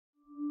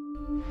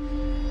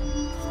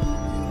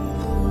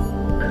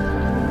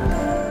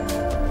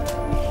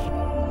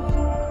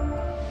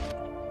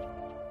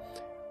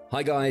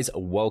Hi guys,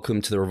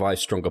 welcome to the Revive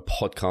Stronger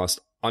podcast.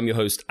 I'm your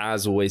host,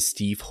 as always,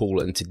 Steve Hall,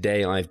 and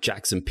today I have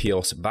Jackson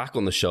Peos back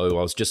on the show.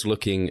 I was just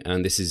looking,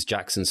 and this is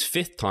Jackson's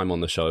fifth time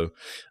on the show,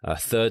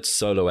 third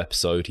solo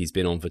episode. He's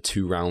been on for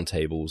 2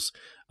 roundtables,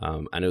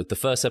 the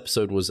first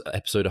episode was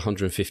episode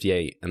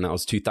 158, and that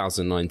was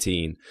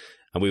 2019,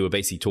 and we were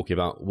basically talking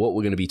about what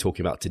we're going to be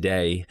talking about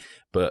today,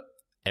 but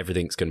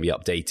everything's going to be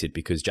updated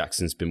because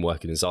Jackson's been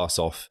working his ass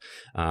off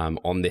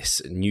on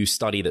this new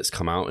study that's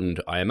come out. And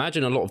I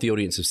imagine a lot of the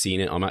audience have seen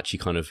it. I'm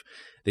actually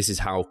this is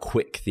how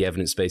quick the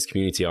evidence-based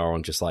community are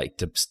on just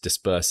like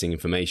dispersing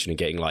information and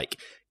getting like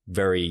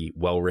very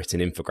well-written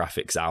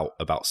infographics out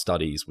about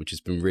studies, which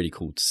has been really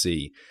cool to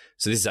see.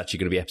 So this is actually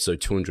going to be episode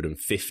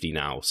 250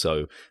 now.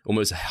 So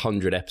almost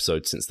 100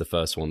 episodes since the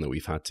first one that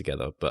we've had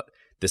together. But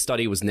the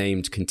study was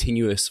named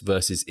Continuous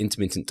versus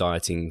Intermittent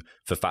Dieting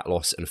for Fat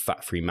Loss and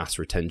Fat-Free Mass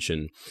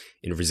Retention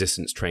in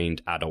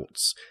Resistance-Trained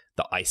Adults,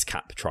 the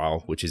ICECAP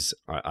trial, which is,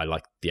 I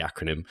like the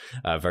acronym,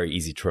 very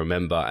easy to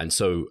remember. And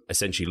so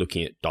essentially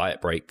looking at diet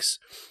breaks.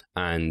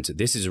 And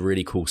this is a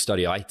really cool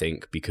study, I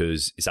think,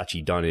 because it's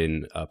actually done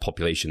in a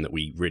population that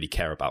we really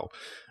care about.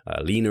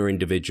 Leaner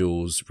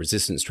individuals,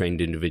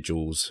 resistance-trained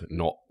individuals,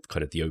 not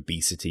kind of the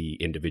obesity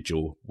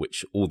individual,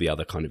 which all the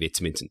other kind of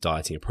intermittent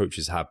dieting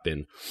approaches have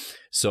been.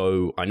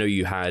 So I know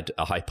you had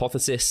a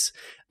hypothesis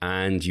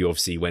and you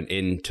obviously went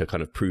in to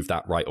kind of prove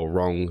that right or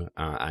wrong,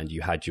 and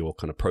you had your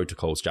kind of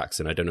protocols,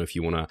 Jackson. I don't know if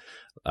you want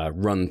to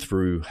run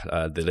through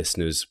the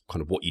listeners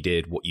kind of what you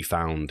did, what you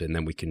found, and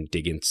then we can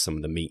dig into some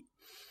of the meat.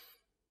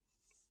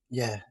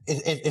 Yeah,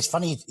 it's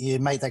funny you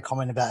made that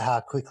comment about how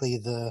quickly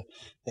the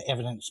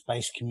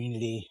evidence-based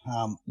community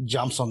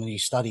jumps on the new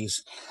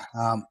studies.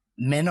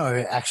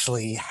 Menno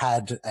actually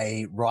had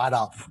a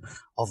write-up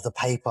of the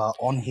paper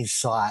on his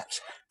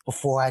site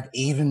before I'd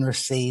even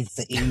received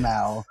the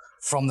email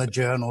from the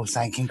journal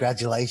saying,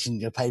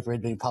 congratulations, your paper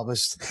had been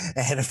published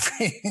ahead of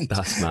print.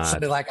 That's mad. So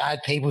like I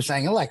had people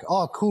saying,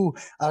 oh, cool.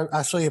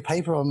 I saw your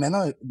paper on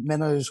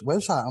Menno's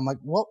website. I'm like,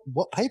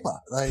 what paper?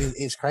 Like,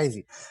 it's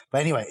crazy. But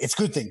anyway, it's a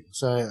good thing.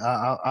 So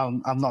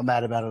I'm not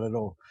mad about it at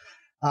all.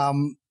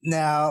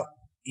 Now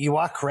you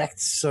are correct.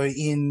 So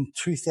in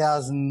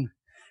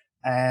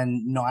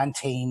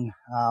 2019,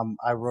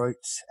 I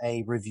wrote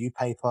a review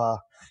paper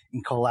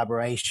in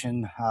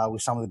collaboration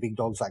with some of the big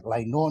dogs like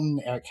Lane Norton,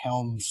 Eric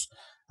Helms,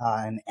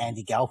 and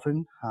Andy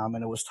Galpin,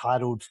 and it was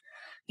titled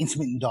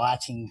Intermittent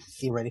Dieting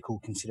Theoretical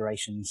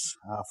Considerations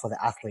for the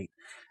Athlete.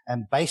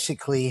 And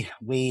basically,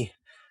 we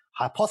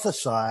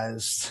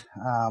hypothesized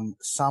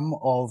some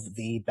of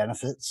the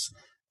benefits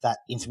that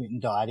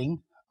intermittent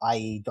dieting,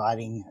 i.e.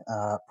 dieting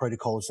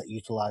protocols that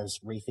utilize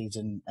refeeds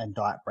and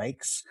diet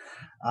breaks,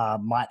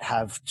 might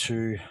have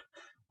to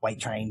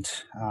weight-trained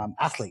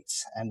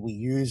athletes. And we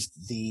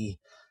used the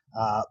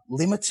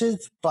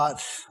limited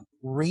but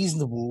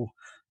reasonable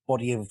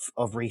body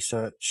of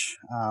research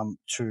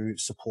to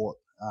support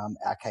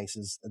our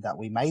cases that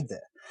we made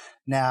there.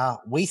 Now,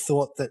 we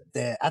thought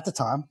that at the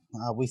time,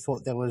 we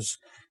thought there was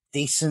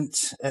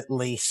decent, at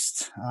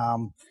least,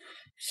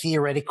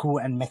 theoretical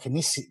and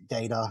mechanistic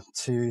data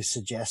to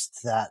suggest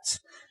that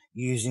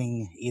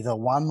using either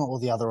one or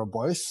the other or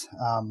both,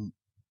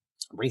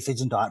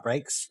 refeeds and diet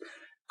breaks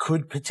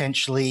could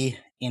potentially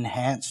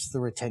enhance the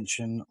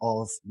retention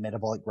of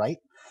metabolic rate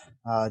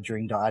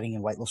during dieting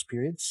and weight loss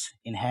periods,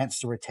 enhance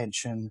the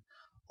retention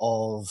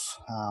of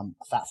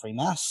fat-free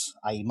mass,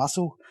 i.e.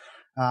 muscle,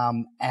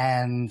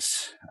 and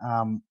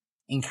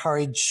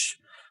encourage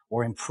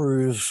or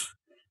improve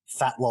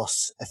fat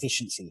loss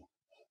efficiency.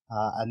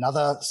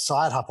 Another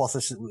side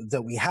hypothesis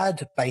that we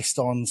had based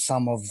on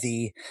some of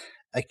the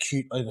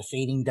acute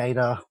overfeeding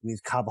data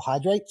with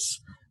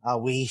carbohydrates,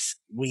 we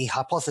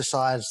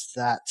hypothesized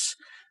that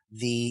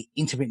the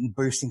intermittent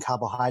boost in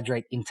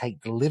carbohydrate intake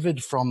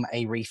delivered from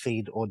a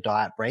refeed or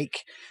diet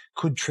break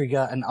could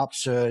trigger an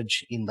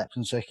upsurge in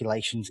leptin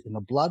circulations in the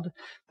blood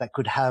that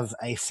could have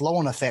a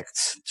flow-on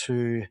effect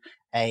to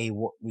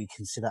what we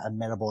consider a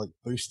metabolic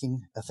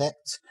boosting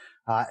effect,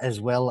 as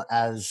well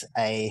as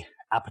a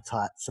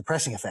appetite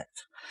suppressing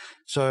effect.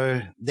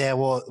 So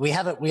we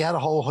had a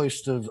whole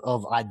host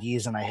of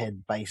ideas in our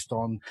head based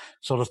on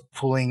sort of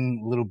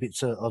pulling little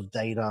bits of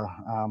data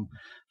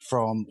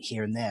from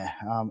here and there.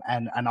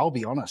 And I'll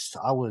be honest,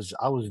 I was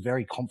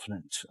very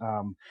confident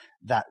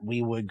that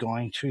we were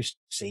going to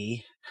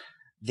see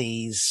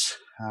these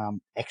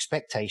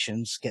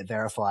expectations get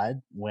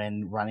verified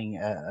when running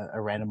a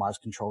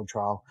randomized controlled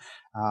trial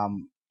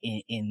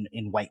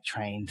in weight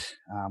trained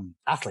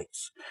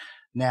athletes.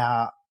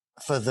 Now,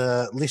 for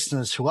the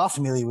listeners who are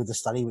familiar with the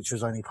study, which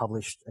was only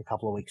published a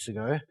couple of weeks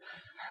ago,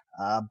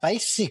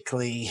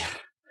 basically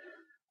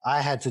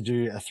I had to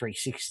do a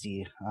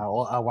 360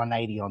 or a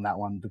 180 on that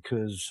one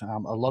because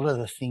a lot of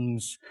the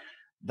things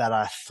that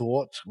I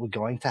thought were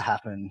going to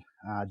happen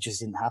just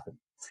didn't happen.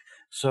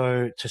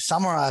 So to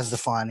summarize the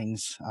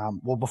findings,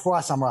 before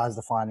I summarize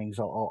the findings,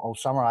 I'll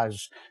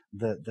summarize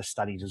the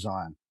study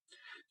design.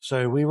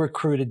 So we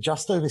recruited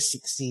just over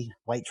 60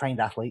 weight-trained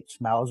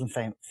athletes, males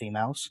and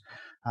females.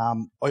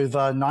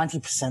 Over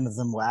 90% of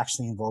them were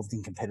actually involved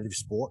in competitive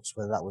sports,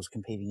 whether that was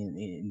competing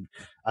in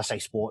I say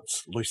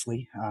sports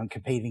loosely,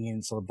 competing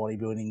in sort of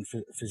bodybuilding,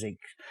 physique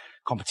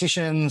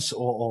competitions,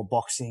 or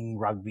boxing,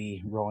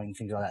 rugby, rowing,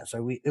 things like that.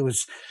 So it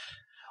was,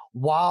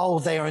 while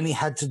they only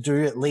had to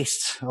do at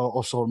least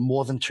or sort of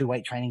more than 2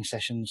 weight training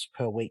sessions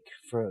per week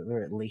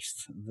for at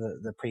least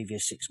the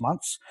previous 6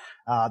 months,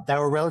 they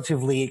were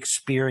relatively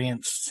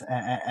experienced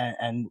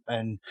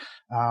and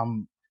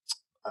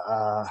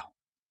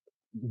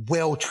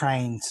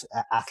well-trained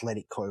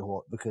athletic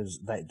cohort, because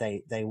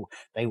they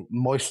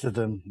most of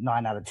them,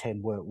 9 out of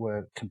 10,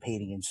 were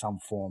competing in some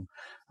form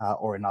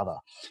or another.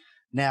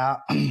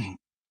 Now,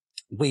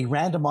 we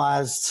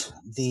randomized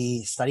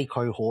the study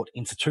cohort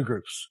into 2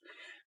 groups.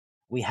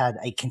 We had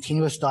a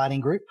continuous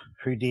dieting group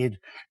who did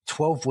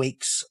 12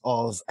 weeks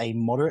of a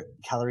moderate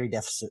calorie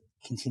deficit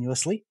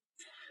continuously,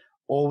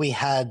 or we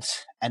had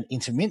an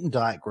intermittent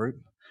diet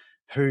group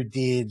who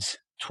did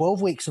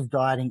 12 weeks of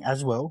dieting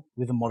as well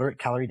with a moderate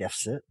calorie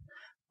deficit.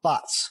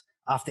 But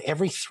after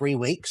every 3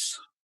 weeks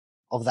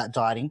of that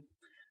dieting,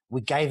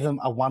 we gave them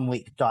a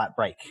 1-week diet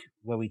break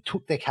where we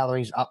took their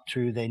calories up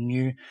to their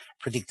new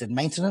predicted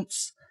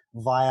maintenance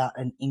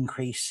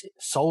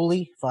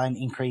solely via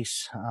an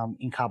increase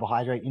in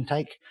carbohydrate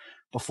intake,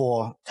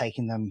 before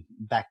taking them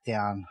back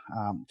down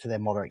to their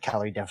moderate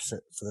calorie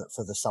deficit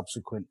for the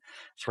subsequent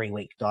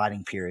 3-week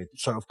dieting period.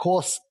 So, of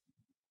course,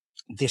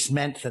 this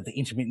meant that the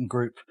intermittent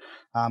group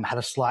had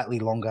a slightly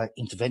longer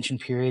intervention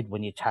period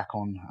when you tack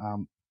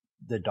on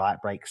the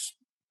diet breaks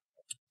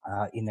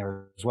in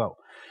there as well.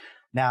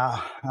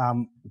 Now,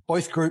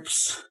 both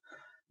groups,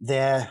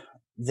 their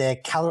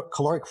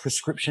caloric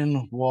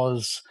prescription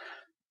was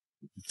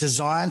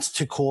designed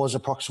to cause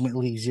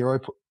approximately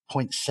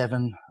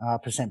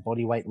 0.7%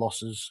 body weight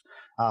losses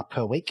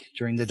per week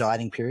during the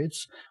dieting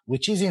periods,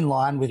 which is in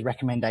line with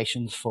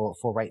recommendations for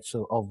rates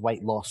of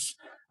weight loss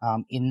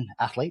in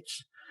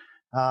athletes.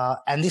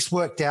 And this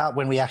worked out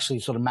when we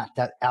actually sort of mapped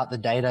out the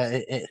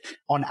data.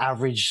 On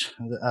average,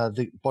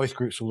 both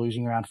groups were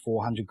losing around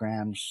 400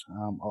 grams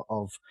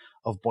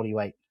of body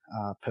weight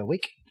per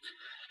week.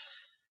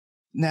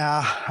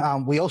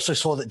 Now, we also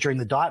saw that during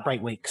the diet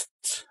break weeks,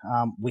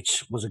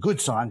 which was a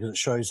good sign because it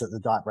shows that the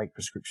diet break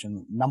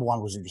prescription, number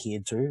one, was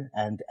adhered to,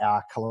 and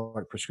our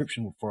caloric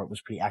prescription for it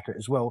was pretty accurate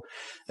as well.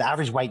 The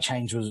average weight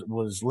change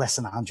was less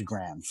than 100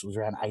 grams. It was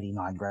around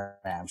 89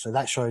 grams. So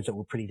that shows that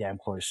we're pretty damn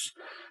close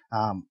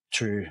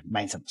to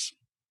maintenance.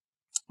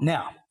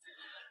 Now,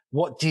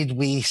 what did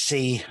we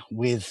see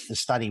with the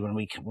study when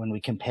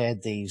we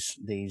compared these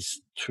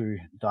 2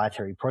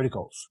 dietary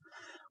protocols?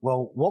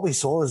 Well, what we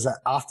saw is that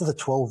after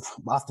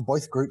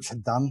both groups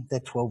had done their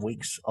 12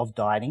 weeks of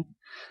dieting,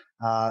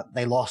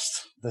 they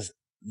lost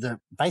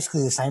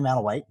basically the same amount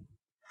of weight.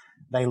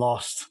 They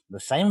lost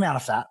the same amount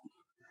of fat.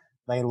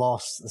 They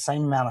lost the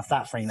same amount of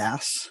fat-free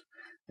mass.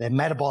 Their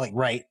metabolic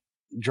rate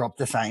dropped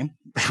the same.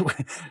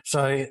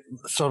 So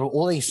sort of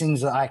all these things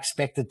that I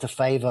expected to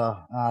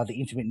favor the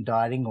intermittent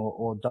dieting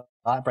or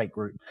diet break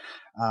group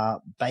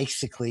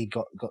basically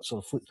got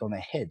sort of flipped on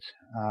their head.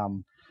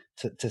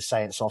 To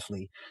say it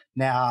softly.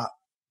 Now,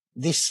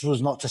 this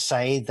was not to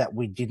say that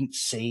we didn't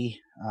see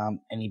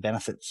any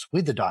benefits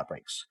with the diet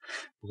breaks,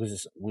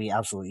 because we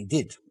absolutely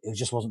did. It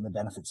just wasn't the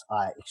benefits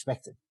I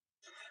expected.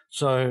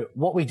 So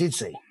what we did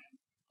see,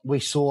 we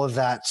saw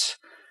that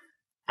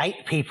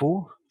 8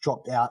 people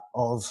dropped out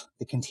of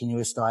the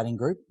continuous dieting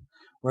group,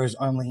 whereas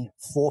only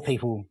 4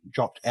 people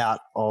dropped out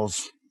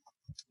of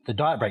the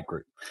diet break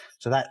group.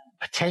 So that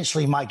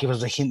potentially might give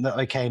us a hint that,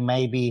 okay,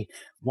 maybe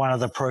one of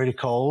the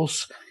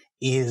protocols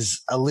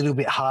is a little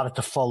bit harder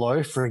to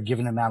follow for a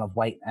given amount of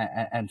weight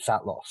and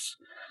fat loss.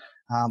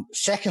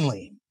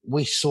 Secondly,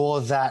 we saw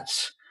that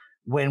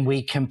when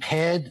we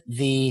compared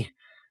the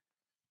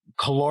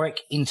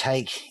caloric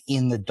intake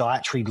in the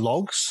dietary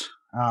logs,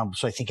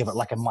 so think of it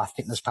like a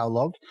MyFitnessPal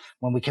log,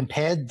 when we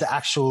compared the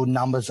actual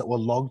numbers that were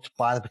logged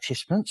by the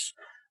participants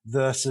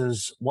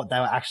versus what they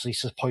were actually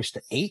supposed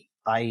to eat,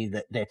 i.e.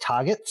 their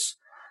targets,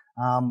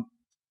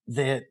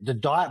 the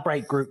diet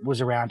break group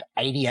was around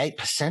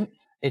 88%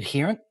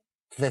 adherent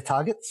to their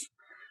targets,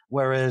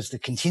 whereas the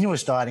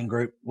continuous dieting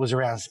group was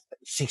around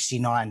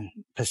 69%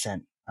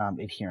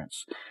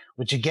 adherence,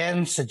 which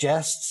again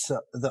suggests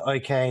that,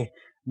 okay,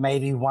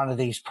 maybe one of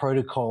these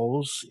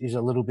protocols is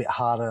a little bit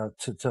harder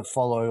to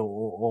follow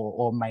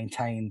or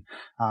maintain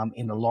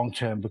in the long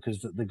term,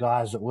 because the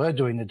guys that were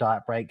doing the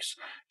diet breaks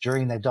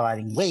during their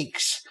dieting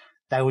weeks,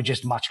 they were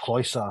just much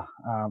closer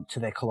to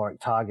their caloric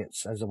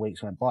targets as the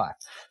weeks went by.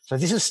 So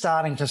this is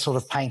starting to sort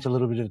of paint a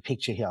little bit of a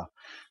picture here.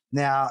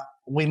 Now,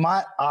 we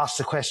might ask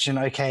the question,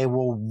 okay,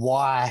 well,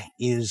 why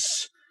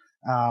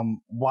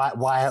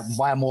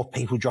are more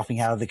people dropping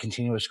out of the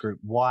continuous group?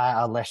 Why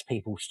are less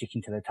people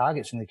sticking to their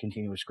targets in the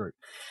continuous group?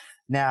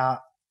 Now,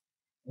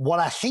 what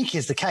I think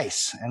is the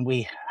case, and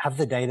we have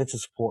the data to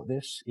support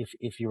this,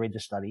 if you read the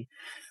study,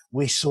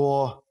 we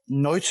saw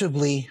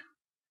notably,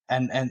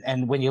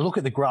 and when you look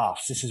at the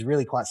graphs, this is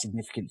really quite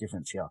significant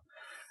difference here.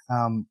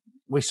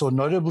 we saw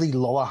notably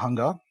lower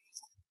hunger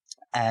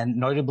and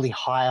notably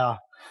higher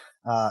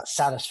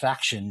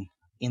satisfaction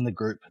in the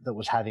group that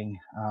was having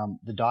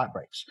the diet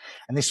breaks.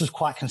 And this was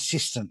quite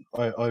consistent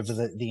over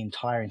the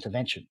entire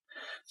intervention.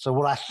 So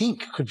what I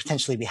think could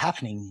potentially be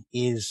happening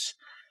is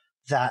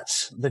that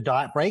the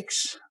diet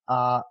breaks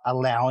are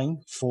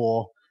allowing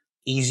for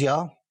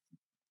easier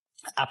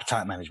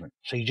appetite management.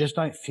 So you just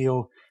don't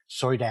feel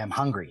so damn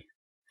hungry.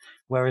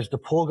 Whereas the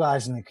poor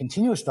guys in the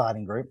continuous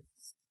dieting group,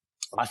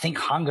 I think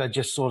hunger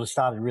just sort of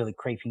started really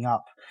creeping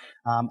up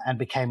and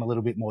became a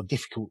little bit more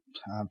difficult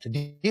to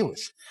deal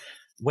with.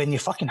 When you're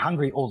fucking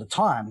hungry all the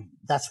time,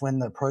 that's when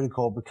the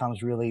protocol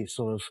becomes really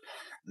sort of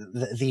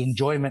the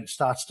enjoyment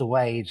starts to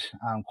wade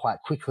quite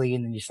quickly.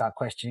 And then you start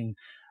questioning,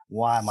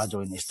 why am I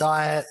doing this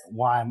diet?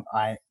 Why am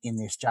I in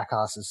this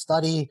jackass's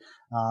study?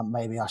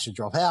 Maybe I should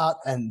drop out.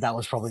 And that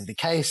was probably the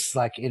case,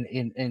 like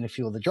in a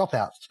few of the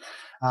dropouts.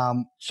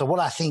 So what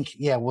I think,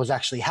 was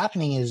actually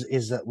happening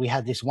is that we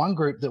had this one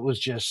group that was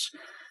just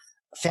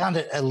found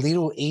it a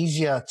little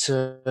easier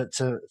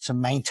to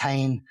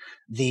maintain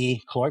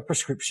the caloric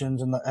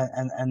prescriptions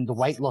and the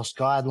weight loss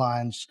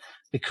guidelines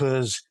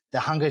because the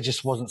hunger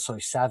just wasn't so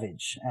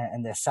savage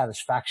and their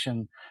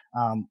satisfaction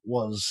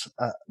was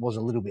a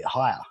little bit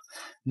higher.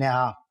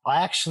 Now,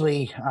 I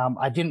actually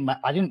I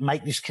didn't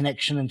make this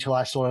connection until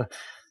I sort of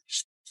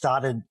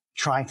started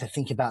trying to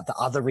think about the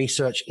other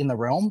research in the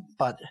realm.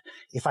 But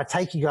if I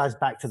take you guys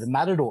back to the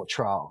Matador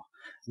trial,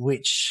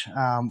 which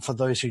for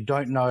those who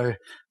don't know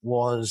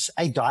was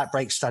a diet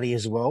break study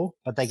as well,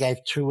 but they gave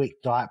 2-week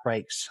diet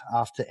breaks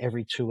after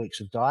every 2 weeks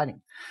of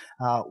dieting.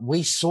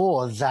 We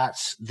saw that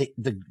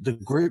the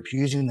group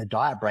using the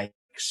diet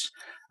breaks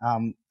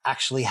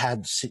actually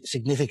had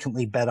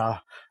significantly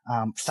better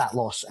fat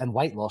loss and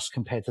weight loss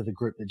compared to the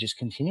group that just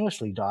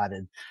continuously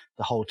dieted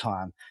the whole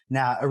time.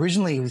 Now,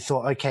 originally we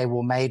thought, okay,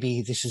 well,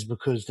 maybe this is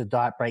because the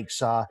diet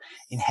breaks are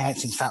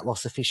enhancing fat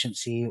loss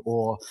efficiency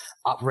or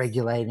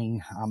upregulating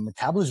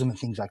metabolism and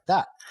things like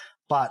that.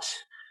 But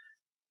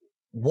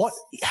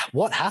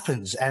what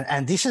happens,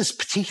 and this is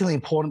particularly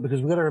important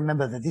because we've got to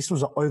remember that this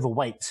was an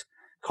overweight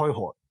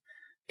cohort,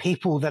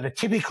 people that are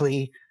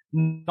typically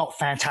not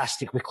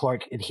fantastic with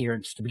caloric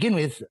adherence to begin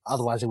with,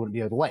 otherwise they wouldn't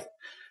be overweight.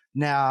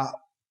 Now,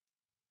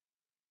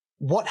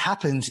 what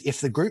happens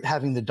if the group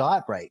having the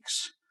diet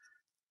breaks,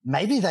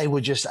 maybe they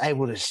were just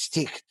able to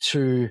stick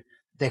to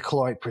their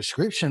caloric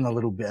prescription a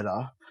little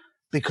better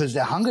because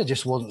their hunger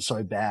just wasn't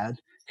so bad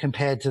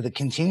compared to the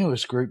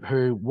continuous group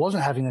who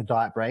wasn't having the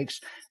diet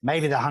breaks.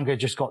 Maybe the hunger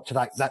just got to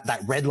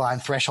that red line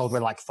threshold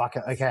where like, fuck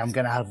it, okay, I'm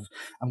going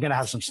to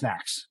have some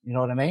snacks. You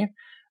know what I mean?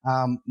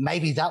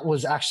 Maybe that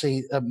was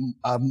actually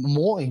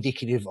more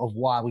indicative of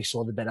why we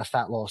saw the better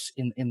fat loss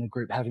in the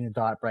group having the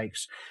diet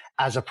breaks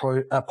as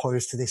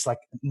opposed to this like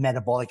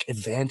metabolic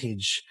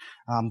advantage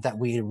that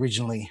we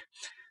originally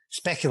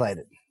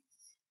speculated.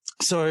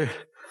 So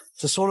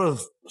to sort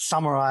of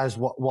summarize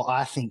what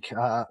I think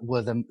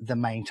were the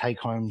main take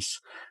homes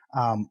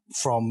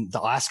from the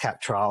IceCap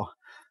trial,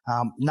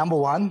 number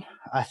one,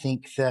 I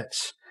think that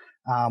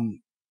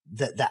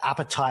the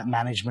appetite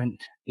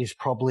management is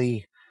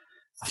probably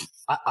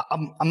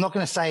I'm not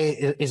going to say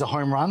it is a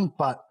home run,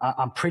 but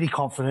I'm pretty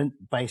confident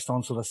based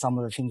on sort of some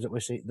of the things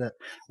that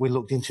we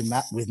looked into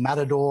with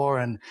Matador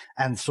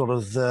and sort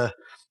of the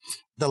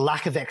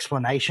lack of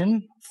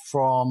explanation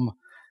from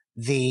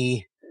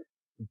the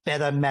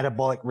better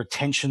metabolic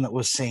retention that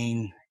was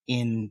seen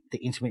in the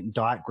intermittent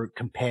diet group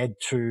compared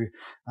to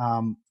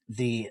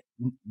the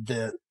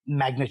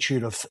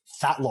magnitude of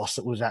fat loss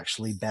that was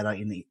actually better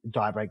in the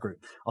diet break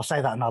group. I'll say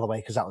that another way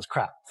because that was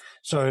crap.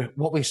 So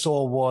what we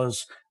saw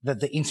was that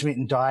the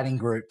intermittent dieting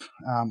group,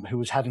 who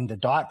was having the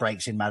diet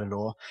breaks in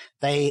Matador,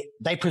 they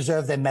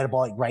preserved their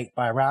metabolic rate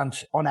by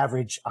around, on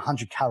average,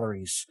 100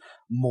 calories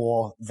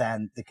more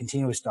than the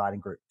continuous dieting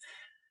group.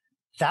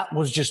 That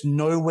was just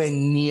nowhere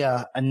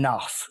near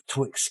enough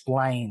to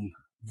explain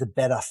the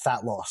better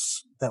fat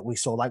loss that we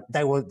saw. Like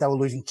they were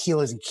losing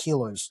kilos and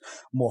kilos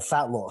more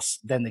fat loss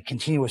than the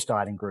continuous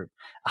dieting group.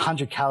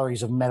 100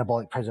 calories of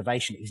metabolic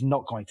preservation is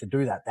not going to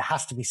do that. There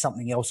has to be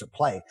something else at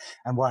play.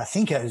 And what I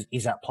think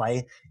is at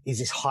play is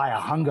this higher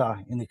hunger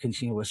in the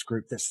continuous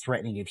group that's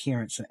threatening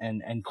adherence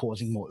and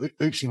causing more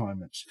oopsie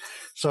moments.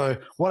 So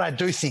what I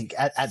do think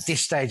at this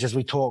stage, as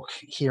we talk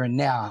here and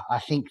now, I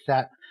think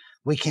that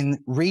we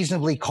can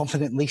reasonably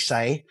confidently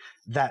say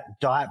that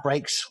diet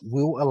breaks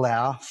will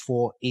allow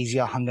for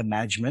easier hunger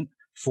management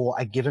for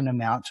a given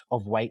amount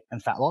of weight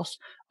and fat loss,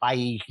 i.e.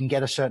 you can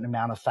get a certain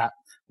amount of fat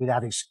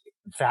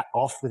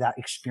off without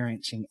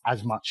experiencing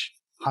as much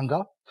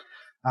hunger.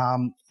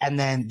 And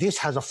then this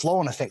has a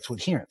flow-on effect to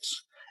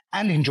adherence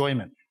and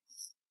enjoyment.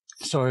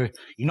 So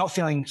you're not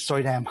feeling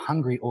so damn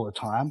hungry all the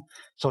time.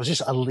 So it's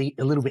just a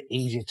little bit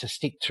easier to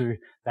stick to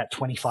that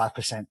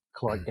 25%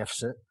 caloric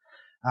deficit.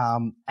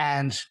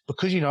 And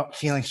because you're not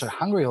feeling so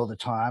hungry all the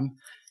time,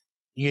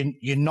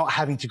 you're not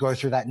having to go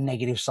through that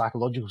negative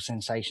psychological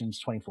sensations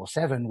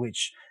 24/7,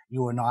 which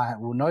you and I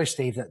will know,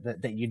 Steve,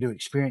 that you do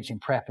experience in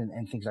prep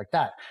and things like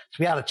that. To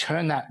be able to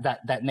turn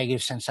that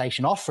negative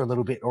sensation off for a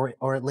little bit,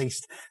 or at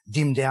least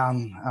dim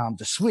down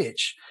the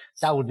switch,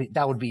 that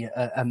would be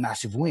a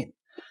massive win.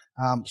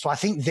 So I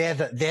think they're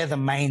the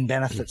main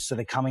benefits that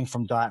are coming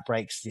from diet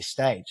breaks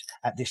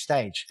at this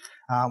stage.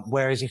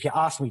 Whereas if you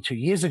asked me 2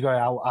 years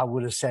ago, I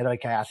would have said,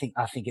 okay, I think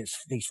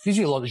it's these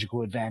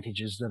physiological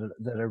advantages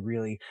that are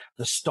really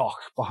the stock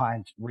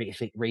behind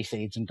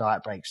refeeds and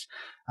diet breaks.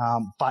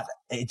 But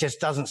it just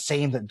doesn't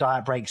seem that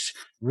diet breaks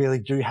really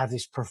do have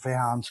this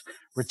profound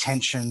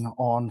retention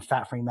on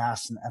fat-free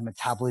mass and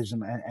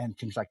metabolism and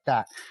things like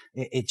that.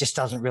 It just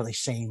doesn't really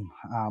seem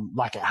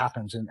like it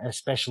happens, and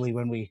especially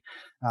when we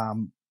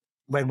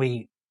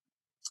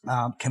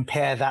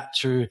compare that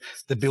to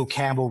the Bill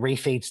Campbell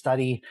refeed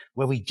study,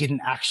 where we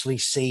didn't actually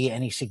see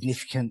any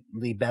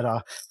significantly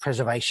better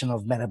preservation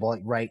of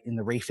metabolic rate in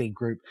the refeed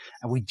group,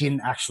 and we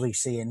didn't actually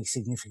see any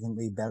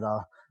significantly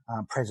better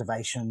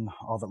preservation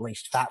of at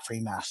least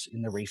fat-free mass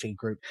in the refeed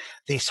group.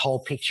 This whole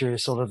picture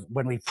is sort of,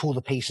 when we pull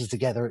the pieces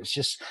together, it's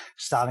just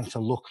starting to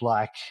look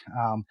like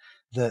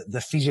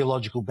the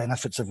physiological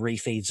benefits of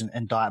refeeds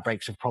and diet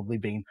breaks have probably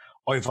been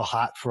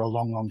overhyped for a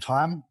long, long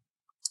time.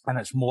 And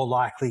it's more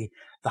likely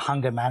the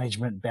hunger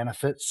management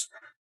benefits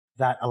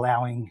that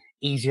allowing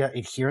easier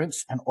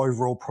adherence and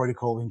overall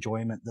protocol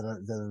enjoyment that are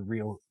the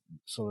real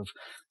sort of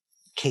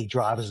key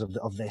drivers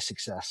of their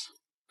success.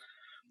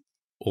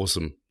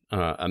 Awesome.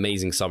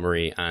 Amazing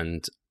summary.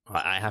 And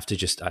I have to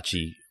just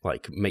actually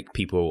make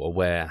people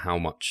aware how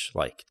much,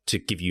 to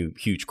give you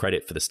huge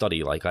credit for the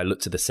study. I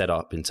looked at the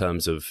setup in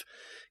terms of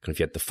kind of,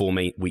 you had the 4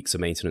 weeks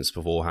of maintenance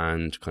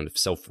beforehand, kind of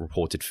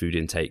self-reported food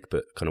intake,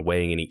 but kind of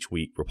weighing in each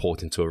week,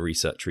 reporting to a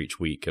researcher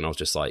each week. And I was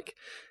just like,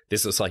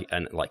 this looks like,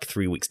 and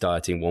 3 weeks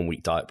dieting, 1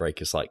 week diet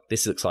break. It's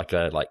this looks like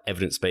a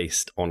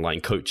evidence-based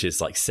online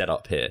coaches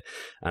setup here.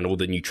 And all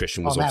the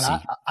nutrition was obviously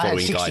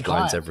following guidelines,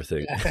 clients.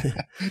 everything.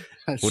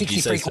 What 60 did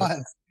you say, free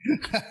clients.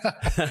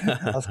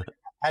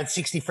 I had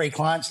 60 free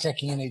clients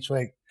checking in each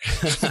week.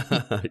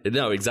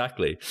 No,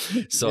 exactly.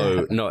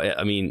 So, no,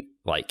 I mean,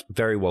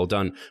 very well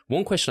done.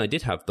 One question I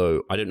did have,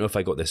 though, I don't know if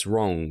I got this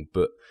wrong,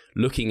 but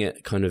looking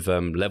at kind of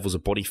levels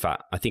of body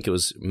fat, I think it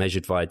was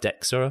measured via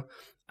DEXA,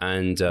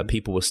 and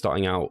people were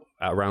starting out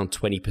at around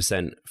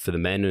 20% for the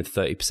men and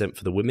 30%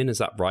 for the women. Is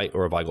that right?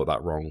 Or have I got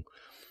that wrong?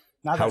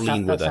 No, How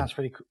lean were they? Sounds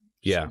pretty,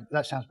 yeah.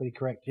 That sounds pretty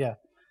correct, yeah.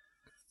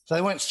 So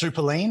they weren't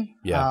super lean,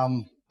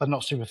 but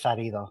not super fat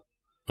either.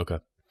 Okay.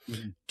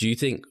 Mm-hmm. Do you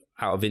think,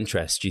 out of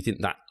interest,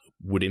 that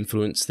would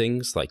influence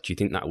things? Do you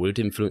think that would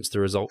influence the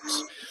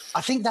results?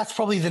 I think that's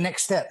probably the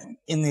next step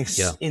in this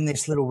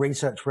little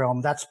research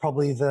realm. That's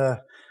probably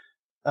the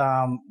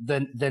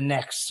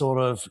next sort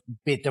of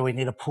bit that we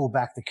need to pull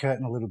back the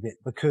curtain a little bit,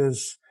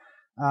 because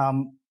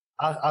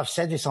I've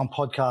said this on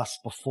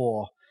podcasts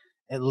before.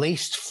 At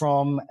least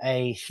from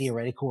a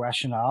theoretical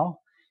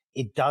rationale,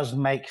 it does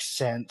make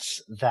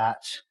sense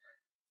that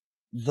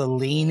the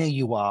leaner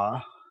you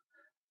are,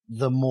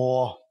 the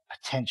more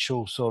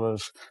potential sort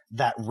of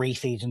that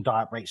refeeds and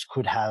diet breaks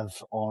could have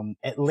on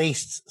at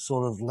least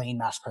sort of lean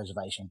mass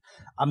preservation.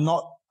 I'm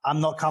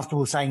not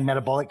comfortable saying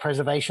metabolic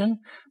preservation,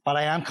 but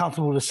I am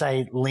comfortable to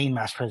say lean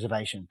mass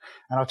preservation.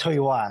 And I'll tell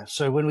you why.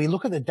 So when we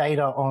look at the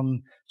data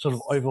on sort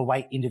of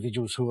overweight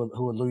individuals who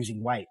are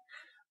losing weight,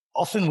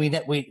 often we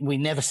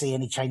never see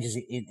any changes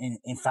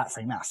in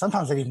fat-free mass.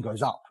 Sometimes it even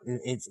goes up.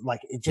 It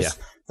just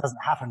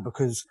doesn't happen,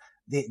 because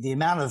the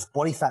amount of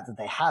body fat that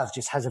they have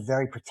just has a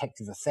very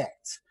protective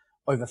effect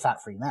over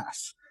fat-free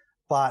mass.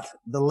 But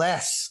the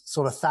less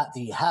sort of fat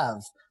that you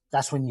have,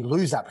 that's when you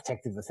lose that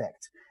protective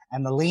effect.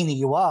 And the leaner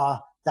you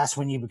are, that's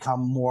when you become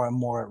more and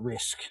more at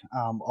risk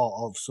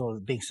of sort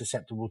of being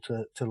susceptible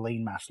to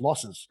lean mass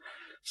losses.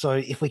 So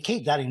if we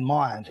keep that in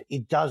mind,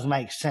 it does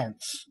make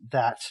sense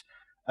that,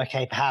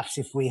 okay, perhaps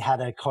if we had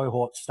a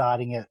cohort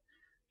starting at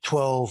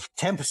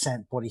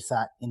 10% body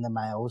fat in the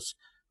males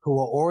who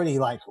are already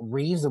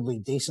reasonably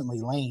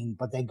decently lean,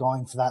 but they're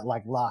going for that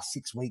last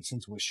 6 weeks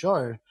into a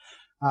show,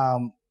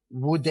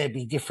 would there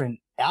be different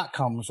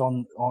outcomes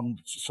on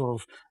sort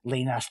of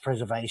lean mass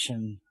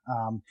preservation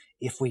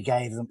if we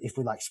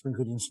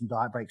sprinkled in some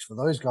diet breaks for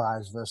those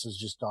guys versus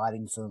just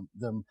dieting for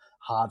them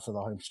hard for the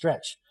home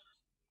stretch?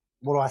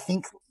 What do I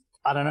think?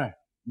 I don't know.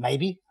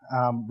 Maybe.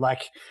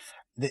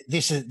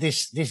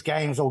 This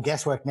game is all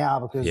guesswork now,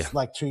 because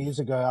 2 years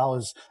ago I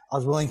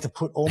was willing to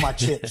put all my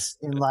chips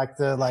in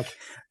the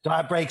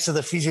diet breaks are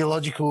the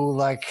physiological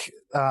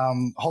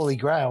holy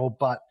grail,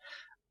 but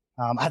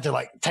I had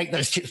to take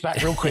those chips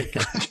back real quick.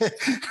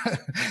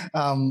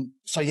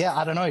 So yeah,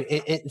 I don't know.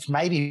 It's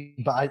maybe,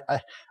 but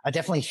I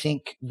definitely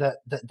think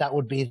that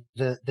would be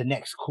the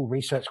next cool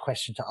research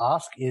question to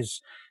ask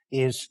is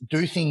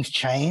do things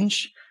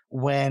change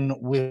when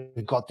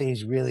we've got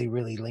these really,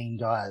 really lean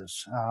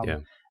guys?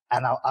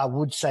 And I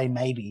would say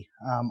maybe.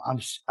 I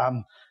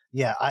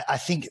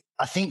think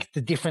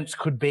the difference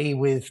could be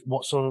with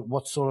what sort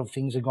of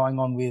things are going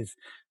on with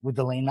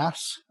the lean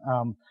mass.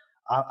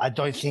 I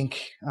don't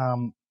think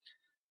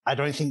I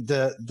don't think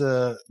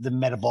the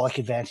metabolic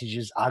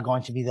advantages are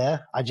going to be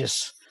there. I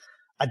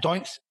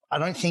don't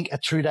think a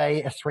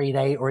 2-day, a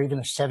 3-day, or even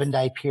a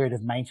 7-day period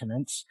of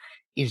maintenance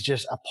is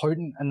just a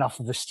potent enough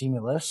of a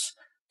stimulus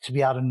to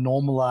be able to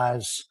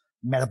normalize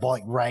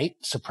metabolic rate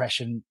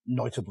suppression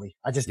notably.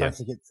 I just don't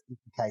think it's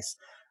the case.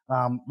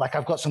 Like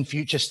I've got some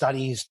future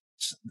studies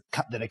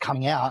that are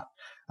coming out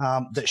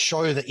that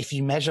show that if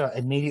you measure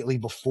immediately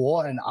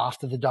before and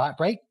after the diet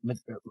break,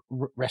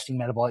 resting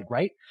metabolic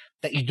rate,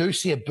 that you do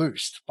see a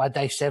boost by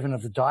day 7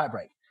 of the diet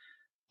break.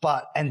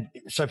 And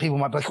so people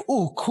might be like,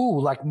 oh,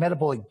 cool, like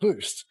metabolic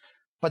boost.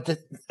 But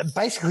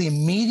basically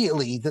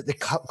immediately that the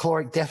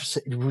caloric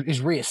deficit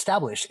is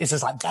reestablished, it's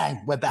just like,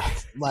 bang, we're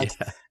back. Like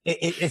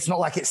it's not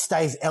like it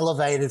stays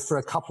elevated for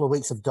a couple of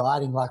weeks of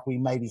dieting like we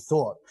maybe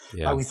thought.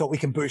 Like we thought we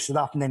can boost it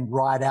up and then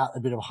ride out a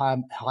bit of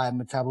higher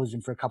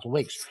metabolism for a couple of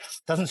weeks.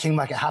 Doesn't seem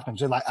like it happens.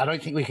 So like, I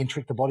don't think we can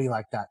trick the body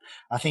like that.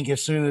 I think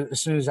as soon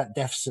as that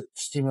deficit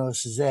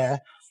stimulus is there,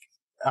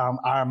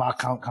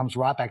 RMR comes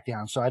right back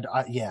down. So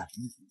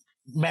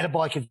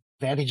metabolic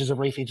advantages of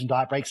refeeds and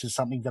diet breaks is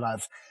something that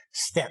I've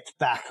stepped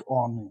back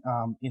on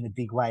in a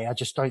big way. I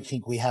just don't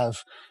think we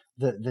have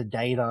the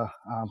data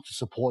to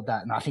support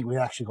that, and I think we've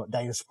actually got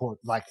data support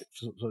like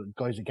sort of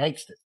goes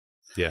against it.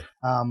 Yeah.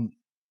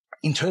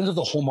 In terms of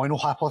the hormonal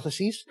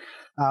hypotheses,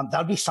 that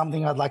would be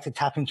something I'd like to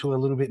tap into a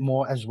little bit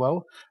more as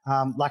well.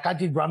 Like I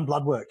did run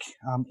blood work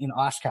in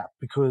IceCap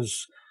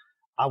because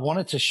I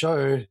wanted to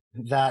show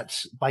that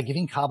by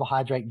giving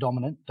carbohydrate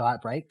dominant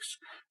diet breaks,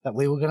 that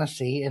we were going to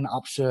see an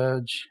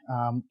upsurge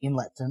in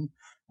leptin,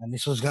 and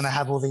this was going to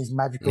have all these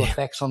magical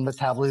effects on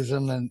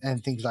metabolism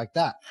and things like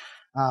that.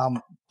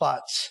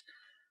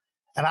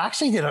 And I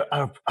actually did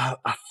a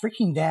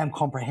freaking damn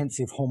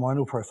comprehensive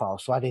hormonal profile.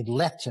 So I did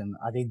leptin,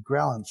 I did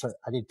ghrelin, so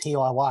I did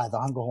PIY, the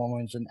hunger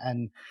hormones,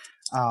 and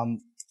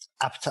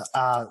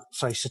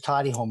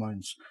satiety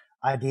hormones.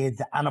 I did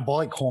the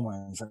anabolic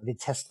hormones. I did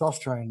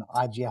testosterone,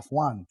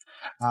 IGF-1.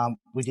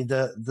 We did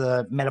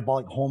the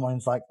metabolic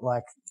hormones like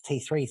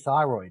T3,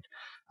 thyroid,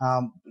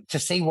 to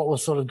see what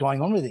was sort of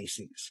going on with these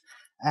things.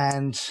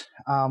 And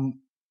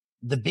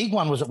the big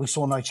one was that we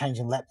saw no change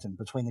in leptin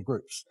between the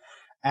groups.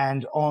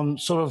 And on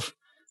sort of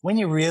when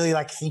you really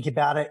like think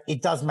about it,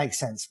 it does make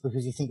sense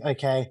because you think,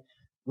 okay,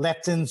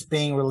 leptin's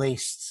being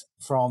released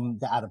from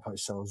the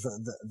adipose cells,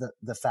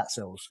 the fat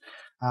cells.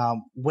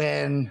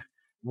 When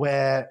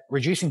we're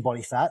reducing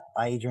body fat,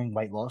 i.e. during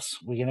weight loss,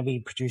 we're going to be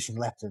producing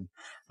leptin.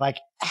 Like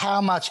how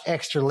much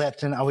extra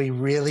leptin are we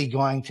really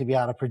going to be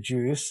able to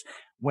produce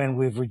when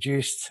we've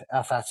reduced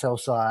our fat cell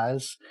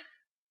size?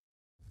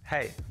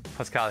 Hey,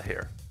 Pascal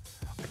here.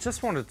 I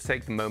just wanted to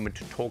take a moment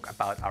to talk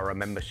about our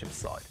membership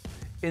site.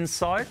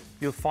 Inside,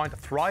 you'll find a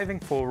thriving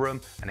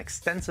forum, an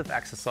extensive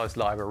exercise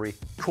library,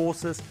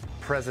 courses,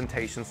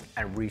 presentations,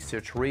 and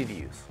research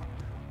reviews.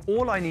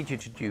 All I need you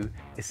to do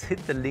is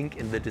hit the link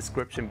in the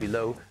description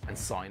below and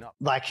sign up.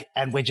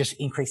 And we're just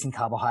increasing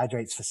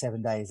carbohydrates for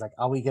 7 days. Like,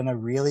 are we going to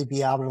really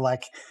be able to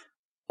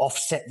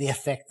offset the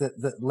effect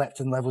that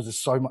leptin levels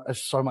are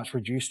so much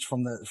reduced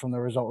from the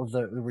result of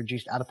the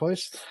reduced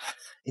adipose?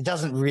 It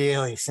doesn't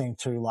really seem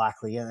too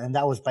likely, and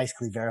that was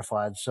basically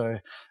verified. So,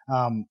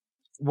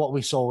 what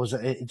we saw was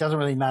that it doesn't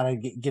really matter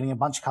getting a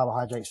bunch of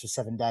carbohydrates for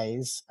 7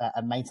 days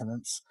at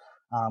maintenance.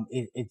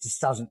 It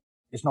just doesn't.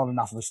 It's not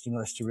enough of a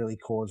stimulus to really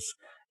cause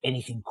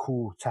anything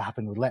cool to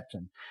happen with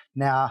leptin.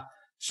 Now,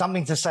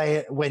 something to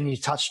say when you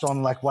touched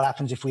on what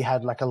happens if we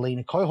had a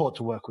leaner cohort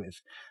to work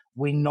with.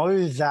 We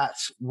know that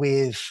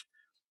with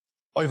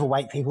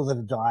overweight people that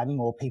are dieting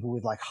or people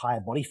with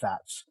higher body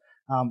fats,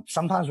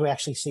 sometimes we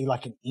actually see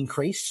an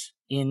increase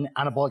in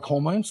anabolic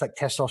hormones like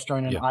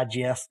testosterone and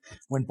IGF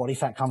when body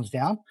fat comes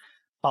down.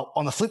 But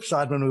on the flip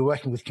side, when we're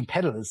working with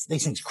competitors,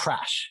 these things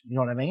crash. You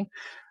know what I mean?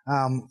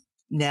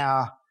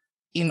 Now,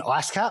 in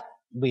IceCap,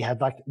 we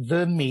had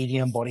the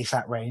medium body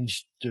fat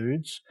range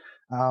dudes.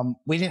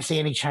 We didn't see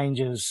any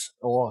changes,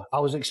 or I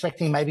was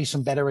expecting maybe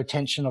some better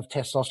retention of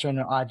testosterone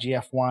and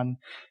IGF-1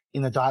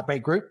 in the diet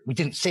break group. We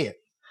didn't see it.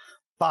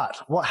 But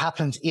what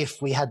happens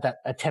if we had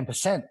a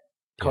 10%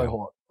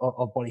 cohort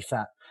of body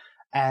fat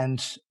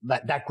and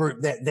that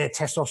group, their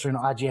testosterone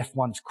and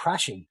IGF-1's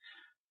crashing?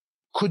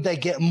 Could they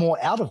get more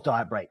out of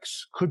diet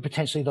breaks? Could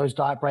potentially those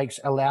diet breaks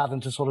allow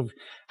them to sort of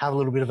have a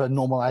little bit of a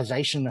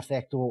normalization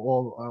effect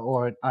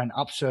or an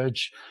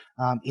upsurge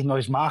in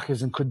those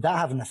markers? And could that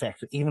have an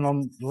effect even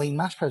on lean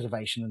mass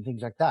preservation and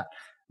things like that?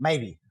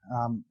 Maybe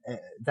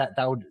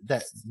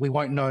that we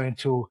won't know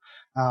until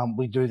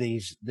we do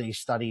these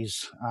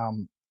studies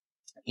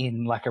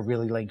in a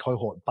really lean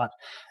cohort. But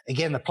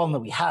again, the problem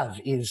that we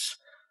have is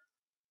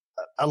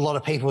a lot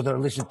of people that are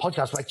listening to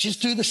podcasts,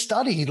 just do the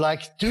study,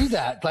 do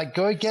that,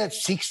 go get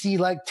 60,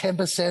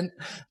 10%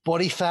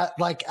 body fat,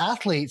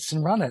 athletes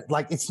and run it.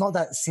 It's not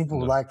that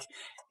simple. No.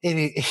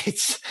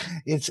 It's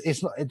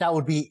not, that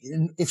would be,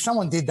 if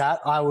someone did that,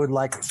 I would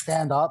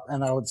stand up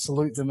and I would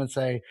salute them and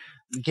say,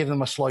 give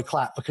them a slow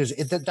clap, because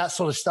that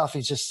sort of stuff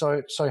is just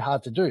so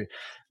hard to do.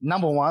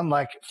 Number one,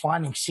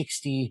 finding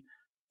 60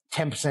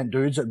 10%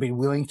 dudes that'd be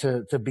willing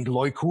to be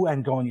local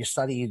and go on your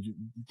study is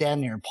damn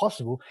near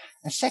impossible.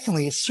 And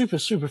secondly, it's super,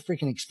 super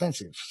freaking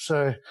expensive.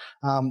 So,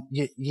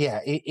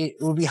 it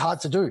would be hard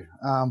to do.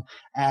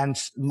 And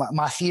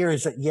my fear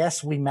is that,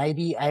 yes, we may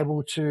be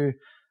able to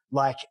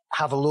like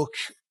have a look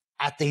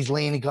at these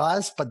leaner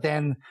guys, but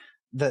then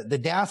the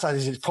downside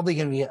is it's probably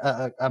going to be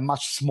a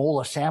much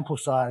smaller sample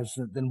size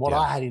than what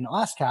I had in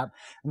IceCap.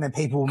 And then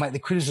people will make the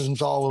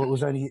criticisms, oh, well, it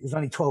was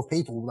only 12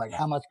 people. Like,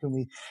 how much can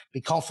we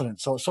be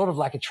confident? So it's sort of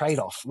like a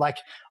trade-off. Like,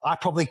 I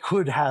probably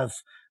could have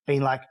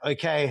been like,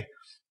 okay,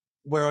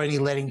 we're only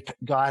letting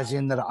guys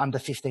in that are under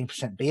 15%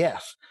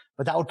 BF,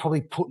 but that would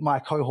probably put my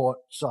cohort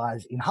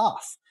size in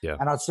half. Yeah.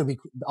 And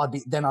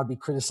I'd be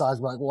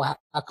criticized like, well,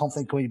 how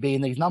confident can we be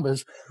in these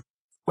numbers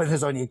when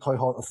there's only a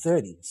cohort of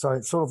 30? So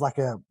it's sort of like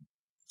a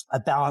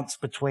balance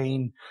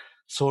between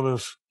sort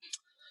of,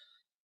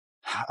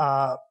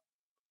 I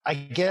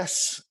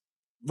guess,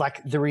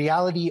 like the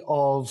reality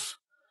of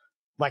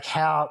like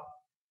how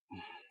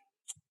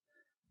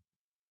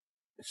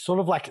sort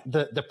of like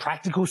the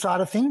practical side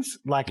of things.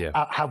 Like,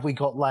 have we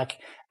got like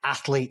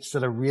athletes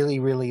that are really,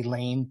 really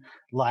lean,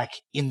 like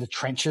in the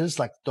trenches,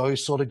 like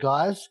those sort of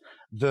guys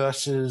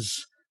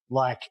versus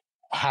like,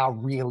 how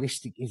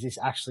realistic is this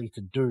actually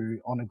to do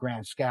on a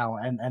grand scale?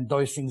 And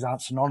those things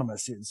aren't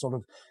synonymous. It's sort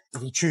of,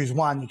 if you choose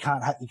one, you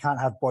can't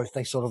have both.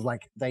 They sort of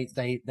like,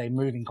 they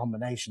move in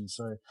combination.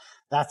 So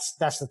that's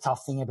the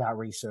tough thing about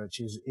research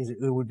is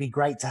it would be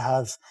great to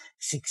have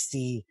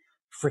 60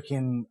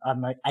 freaking, I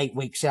don't know, 8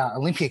 weeks out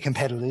Olympia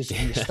competitors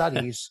in your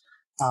studies.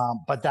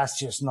 But that's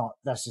just not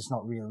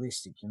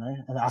realistic, you know?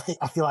 And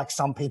I feel like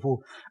some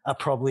people are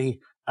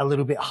probably a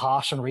little bit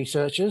harsh on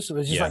researchers. It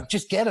was just like,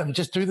 just get them,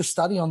 just do the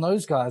study on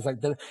those guys, like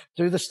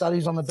do the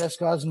studies on the best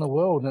guys in the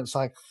world. And it's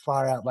like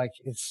far out, like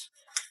it's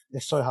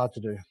so hard to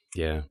do.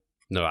 Yeah.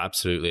 No,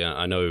 absolutely.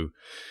 I know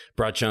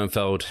Brad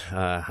Schoenfeld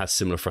has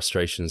similar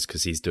frustrations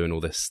because he's doing all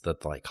this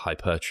like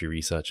hypertrophy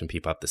research, and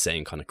people have the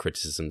same kind of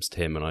criticisms to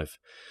him. And I've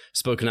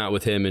spoken out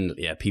with him, and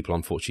people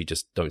unfortunately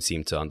just don't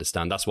seem to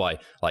understand. That's why,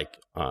 like,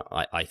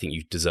 I think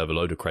you deserve a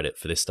load of credit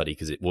for this study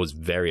because it was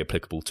very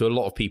applicable to a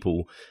lot of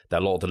people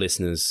that a lot of the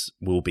listeners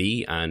will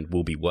be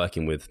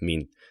working with. I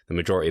mean, the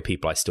majority of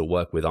people I still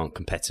work with aren't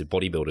competitive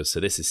bodybuilders. So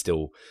this is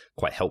still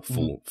quite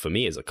helpful for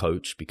me as a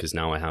coach because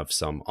now I have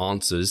some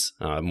answers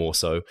more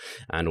so.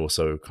 And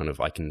also kind of,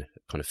 I can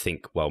kind of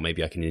think, well,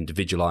 maybe I can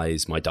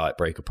individualize my diet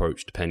break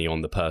approach depending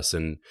on the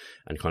person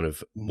and kind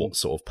of what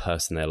sort of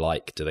person they're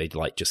like. Do they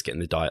like just getting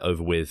the diet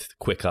over with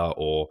quicker,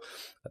 or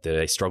do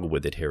they struggle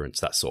with adherence,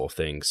 that sort of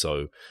thing?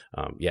 So,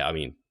 I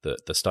mean,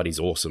 the study's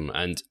awesome.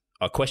 And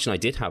a question I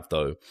did have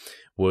though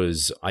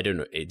was, I don't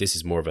know, this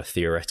is more of a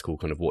theoretical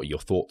kind of, what are your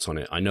thoughts on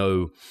it? I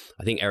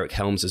think Eric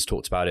Helms has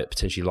talked about it,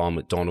 potentially Lyle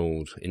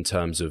McDonald, in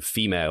terms of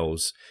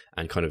females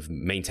and kind of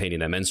maintaining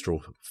their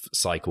menstrual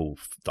cycle,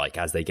 like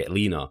as they get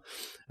leaner.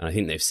 And I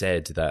think they've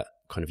said that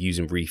kind of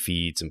using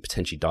refeeds and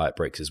potentially diet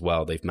breaks as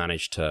well, they've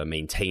managed to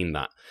maintain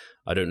that.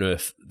 I don't know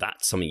if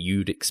that's something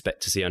you'd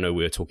expect to see. I know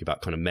we were talking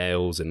about kind of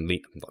males and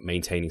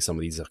maintaining some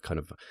of these kind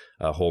of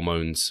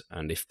hormones.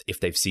 And if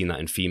they've seen that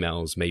in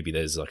females, maybe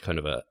there's a kind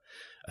of a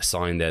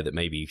sign there that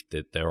maybe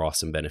that there are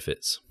some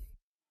benefits.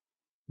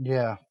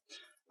 Yeah.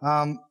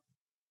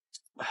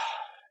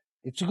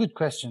 It's a good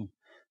question.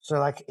 So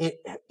like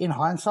in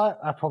hindsight,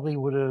 I probably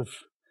would have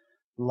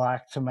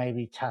liked to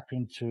maybe tap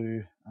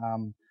into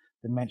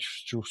the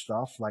menstrual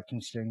stuff, like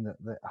considering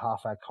that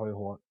half our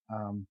cohort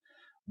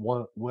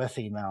were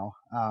female.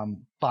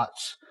 But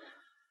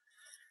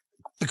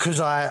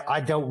because I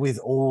dealt with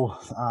all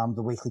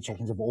the weekly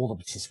check-ins of all the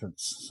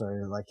participants, so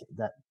like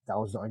that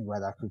was the only way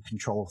that I could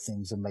control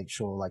things and make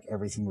sure like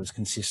everything was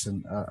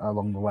consistent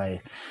along the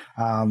way.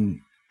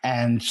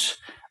 And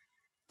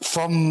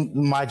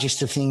from my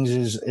gist of things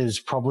is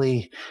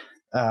probably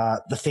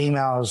the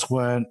females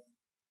weren't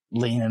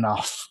lean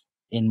enough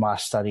in my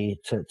study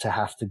to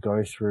have to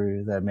go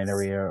through the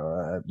amenorrhea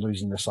or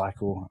losing the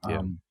cycle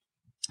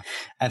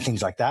and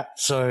things like that.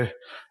 So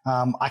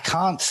I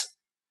can't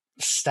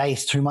stay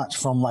too much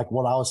from like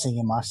what I was seeing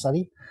in my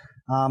study.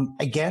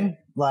 Again,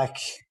 like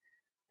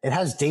it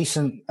has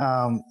decent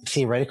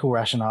theoretical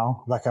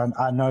rationale. Like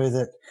I know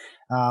that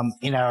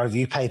in our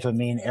review paper,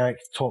 me and Eric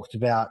talked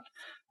about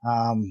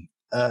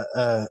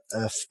a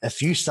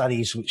few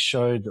studies which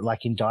showed that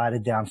like in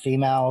dieted down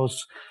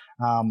females,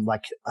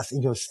 like I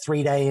think it was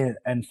 3-day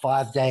and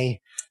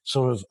 5-day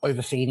sort of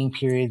overfeeding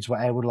periods were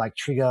able to like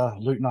trigger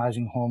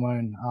luteinizing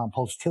hormone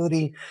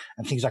pulsatility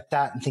and things like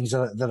that, and things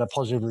that are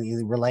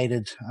positively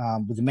related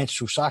with the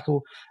menstrual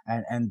cycle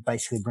and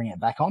basically bring it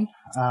back on.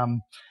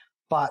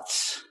 But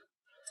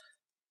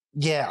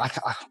yeah,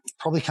 I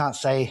probably can't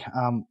say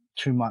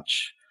too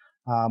much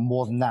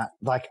more than that.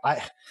 Like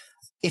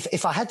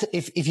if I had to,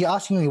 if you're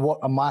asking me what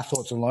are my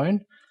thoughts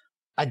alone,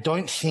 I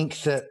don't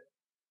think that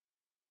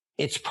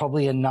it's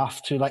probably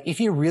enough to like, if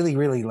you're really,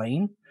 really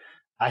lean,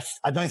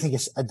 I don't think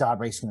a diet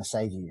break's going to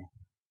save you.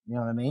 You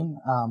know what I mean?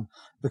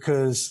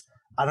 Because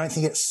I don't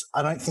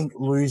think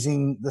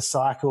losing the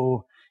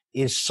cycle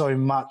is so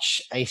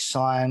much a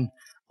sign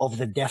of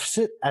the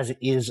deficit as it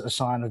is a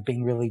sign of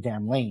being really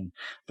damn lean,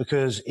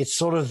 because it's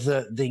sort of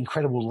the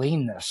incredible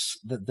leanness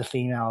that the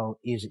female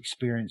is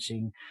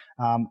experiencing,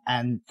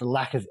 and the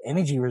lack of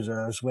energy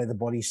reserves where the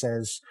body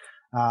says,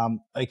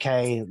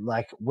 okay,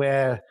 like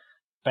we're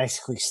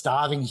basically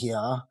starving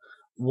here.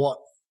 What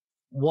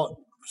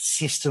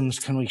systems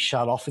can we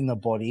shut off in the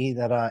body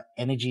that are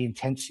energy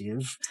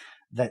intensive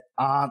that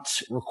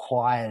aren't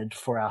required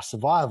for our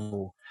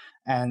survival?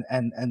 And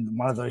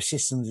one of those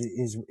systems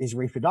is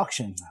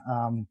reproduction.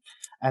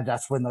 And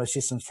that's when those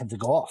systems tend to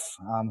go off.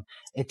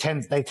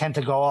 They tend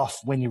to go off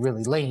when you're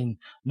really lean,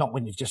 not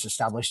when you've just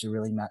established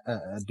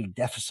a big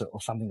deficit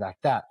or something like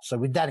that. So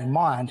with that in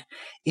mind,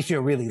 if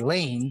you're really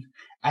lean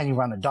and you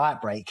run a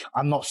diet break,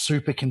 I'm not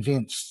super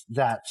convinced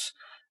that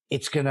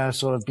it's going to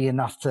sort of be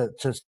enough to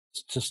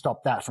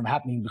stop that from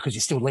happening, because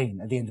you're still lean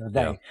at the end of the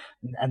day,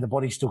 and the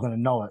body's still going to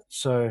know it.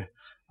 So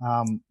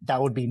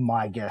that would be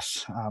my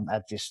guess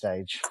at this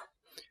stage.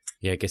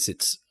 Yeah, I guess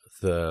it's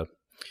I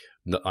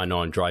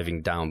know I'm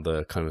driving down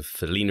the kind of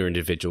for leaner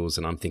individuals,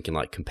 and I'm thinking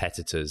like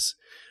competitors,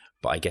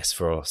 but I guess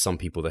for some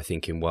people they're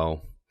thinking,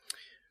 well,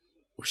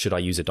 should I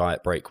use a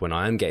diet break when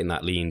I am getting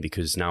that lean,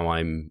 because now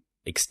I'm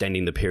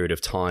extending the period of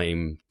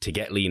time to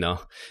get leaner,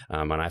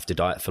 and I have to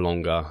diet for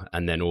longer,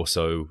 and then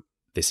also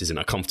this isn't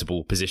a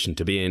comfortable position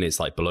to be in. It's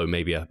like below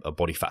maybe a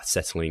body fat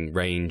settling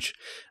range,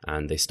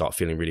 and they start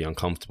feeling really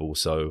uncomfortable.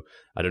 So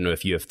I don't know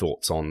if you have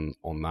thoughts on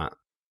that.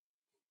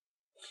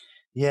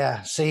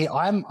 Yeah, see,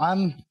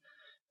 my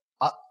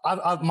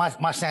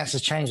stance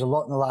has changed a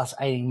lot in the last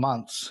 18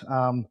 months.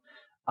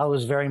 I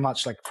was very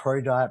much like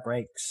pro diet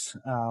breaks,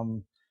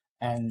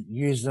 and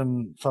use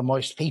them for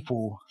most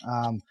people.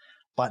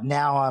 But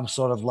now I'm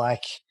sort of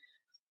like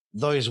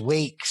those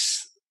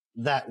weeks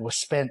that were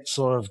spent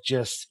sort of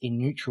just in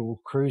neutral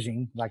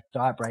cruising, like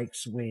diet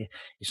breaks, where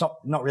it's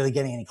not really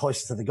getting any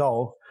closer to the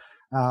goal.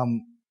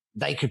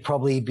 They could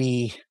probably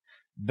be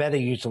better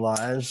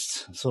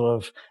utilized, sort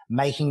of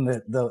making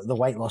the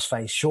weight loss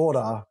phase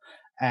shorter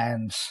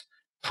and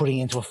putting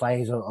into a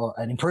phase or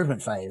an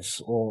improvement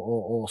phase,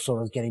 or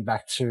sort of getting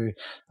back to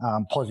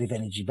positive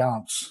energy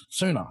balance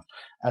sooner,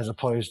 as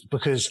opposed,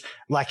 because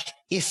like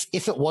if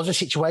it was a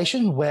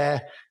situation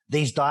where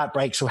these diet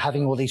breaks were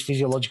having all these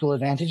physiological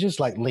advantages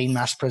like lean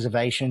mass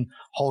preservation,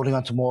 holding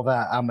on to more of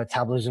our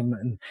metabolism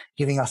and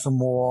giving us a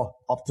more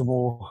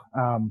optimal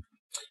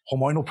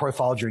hormonal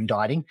profile during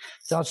dieting,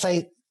 then I'd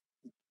say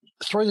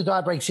throw the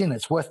diet breaks in.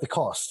 It's worth the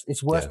cost.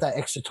 It's worth that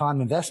extra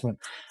time investment.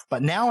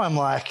 But now I'm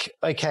like,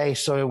 okay,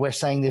 so we're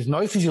saying there's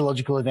no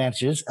physiological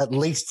advantages, at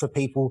least for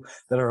people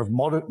that are of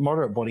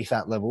moderate body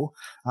fat level.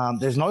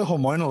 There's no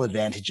hormonal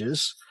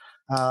advantages.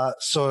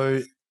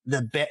 So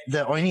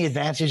the only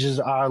advantages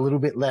are a little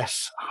bit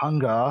less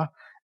hunger,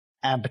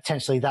 and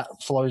potentially that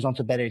flows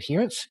onto better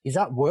adherence. Is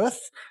that worth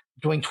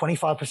doing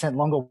 25%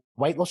 longer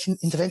weight loss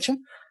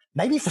intervention?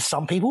 Maybe for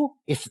some people,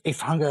 if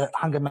hunger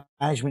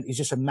management is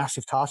just a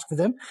massive task for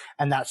them,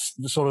 and that's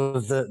the sort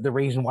of the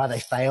reason why they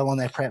fail on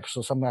their preps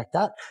or something like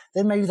that,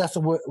 then maybe that's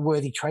a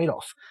worthy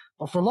trade-off.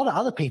 But for a lot of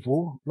other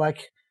people,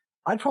 like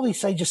I'd probably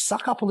say just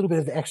suck up a little bit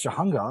of the extra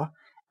hunger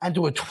and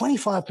do a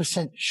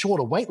 25%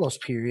 shorter weight loss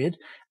period,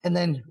 and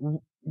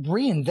then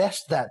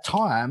reinvest that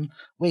time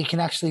where you can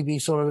actually be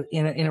sort of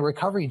in a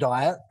recovery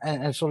diet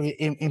and sort of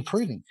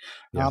improving,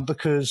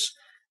 because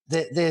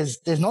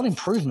there's not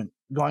improvement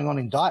going on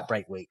in diet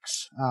break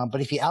weeks.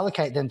 But if you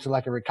allocate them to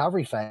like a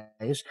recovery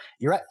phase,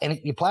 you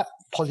apply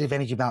positive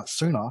energy balance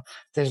sooner.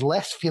 There's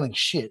less feeling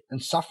shit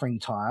and suffering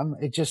time.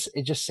 It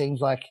just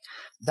seems like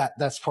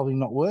that's probably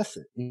not worth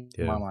it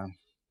in my mind.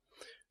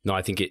 No,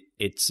 I think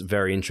it's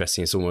very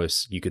interesting. It's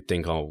almost, you could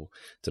think, oh,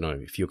 I don't know,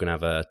 if you're going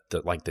to have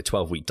the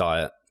 12-week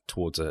diet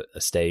towards a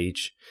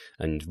stage,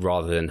 and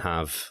rather than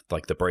have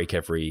like the break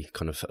every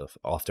kind of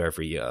after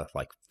every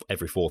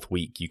every fourth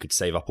week, you could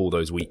save up all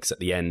those weeks at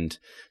the end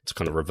to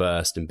kind of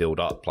reverse and build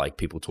up, like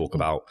people talk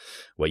about,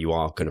 where you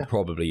are going to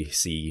probably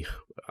see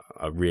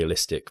a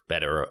realistic,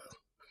 better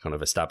kind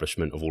of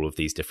establishment of all of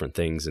these different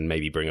things, and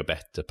maybe bring a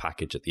better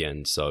package at the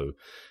end. So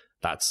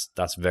that's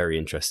very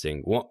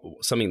interesting.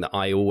 Something that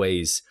I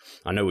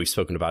know we've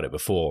spoken about it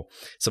before,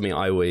 something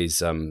I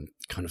always I'm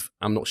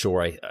not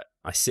sure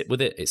I sit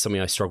with it. It's something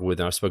I struggle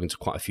with, and I've spoken to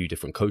quite a few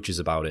different coaches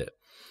about it,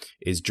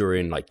 is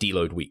during like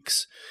deload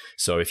weeks.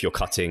 So if you're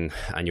cutting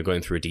and you're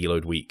going through a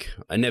deload week,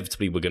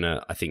 inevitably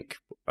I think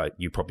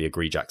you probably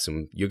agree,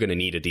 Jackson, you're going to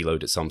need a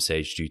deload at some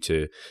stage due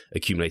to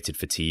accumulated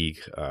fatigue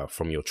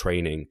from your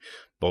training.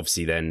 But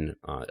obviously then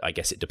I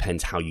guess it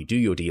depends how you do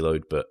your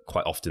deload, but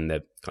quite often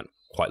they're kind of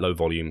quite low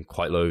volume,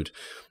 quite low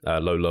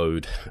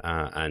load,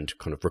 and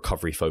kind of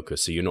recovery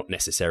focus. So you're not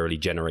necessarily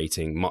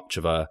generating much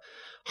of a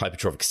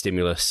hypertrophic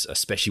stimulus,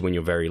 especially when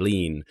you're very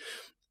lean.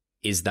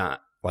 Is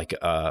that like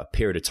a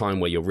period of time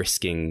where you're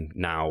risking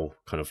now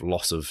kind of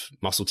loss of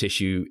muscle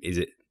tissue?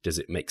 Does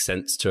it make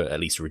sense to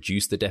at least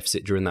reduce the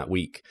deficit during that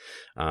week?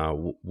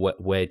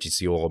 Where does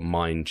your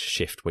mind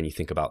shift when you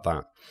think about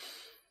that?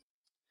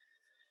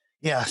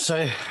 Yeah,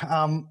 so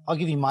I'll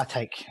give you my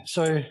take.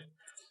 So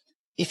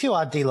if you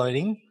are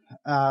deloading,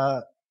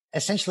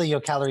 essentially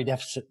your calorie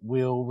deficit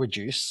will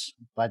reduce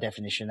by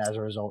definition as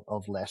a result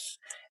of less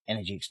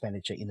energy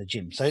expenditure in the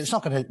gym. So it's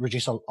not going to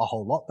reduce a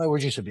whole lot, but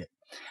reduce a bit.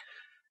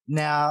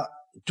 Now,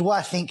 do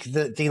I think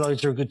that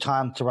deloads are a good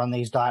time to run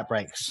these diet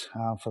breaks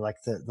for like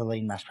the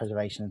lean mass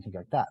preservation and things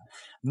like that?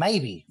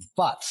 Maybe,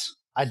 but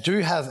I do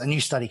have a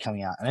new study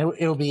coming out, and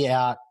it'll be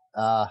out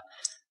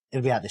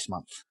this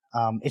month.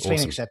 It's Awesome.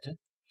 been accepted.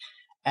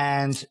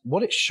 And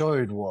what it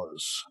showed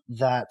was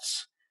that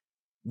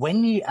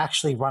when you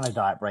actually run a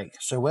diet break,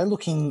 so we're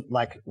looking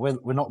like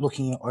we're not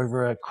looking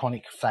over a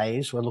chronic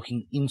phase, we're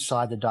looking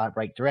inside the diet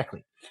break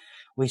directly.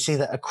 We see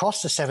that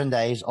across the 7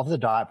 days of the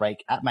diet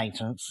break at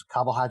maintenance,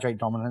 carbohydrate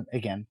dominant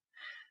again,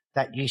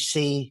 that you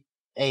see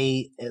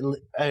a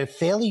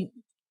fairly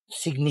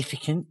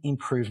significant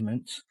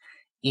improvement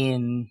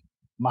in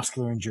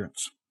muscular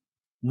endurance.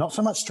 Not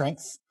so much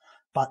strength,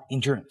 but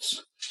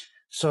endurance.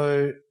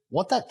 So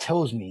what that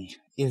tells me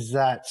is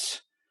that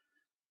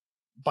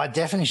by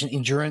definition,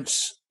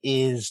 endurance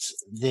is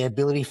the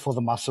ability for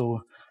the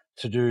muscle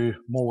to do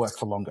more work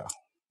for longer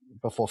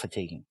before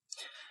fatiguing.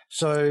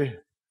 So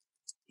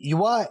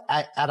you are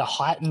at a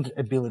heightened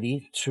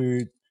ability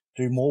to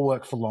do more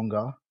work for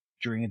longer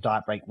during a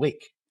diet break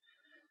week.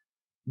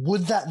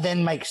 Would that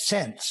then make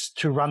sense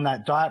to run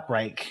that diet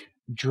break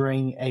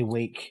during a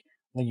week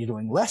when you're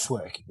doing less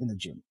work in the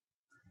gym?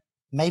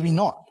 Maybe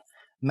not.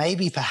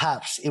 Maybe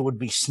perhaps it would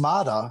be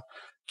smarter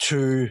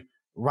to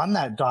run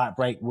that diet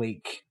break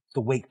week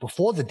the week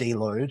before the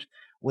deload,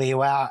 where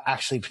you are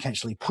actually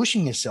potentially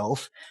pushing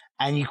yourself,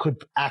 and you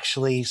could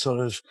actually sort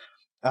of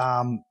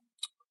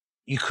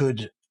you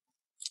could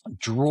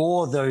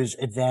draw those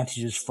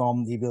advantages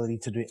from the ability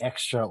to do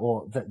extra,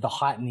 or the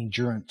heightened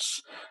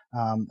endurance,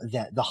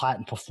 the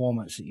heightened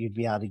performance that you'd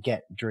be able to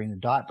get during the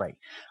diet break.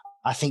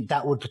 I think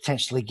that would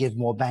potentially give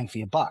more bang for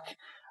your buck.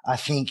 I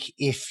think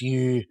if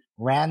you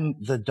ran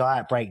the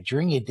diet break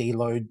during your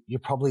deload, you're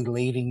probably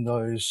leaving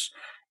those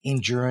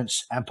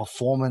endurance and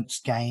performance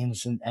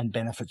gains and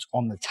benefits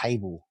on the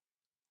table.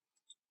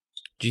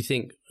 Do you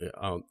think,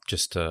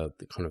 just to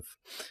kind of,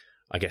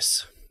 I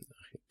guess,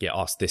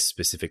 ask this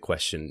specific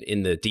question,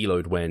 in the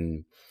deload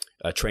when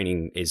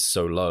training is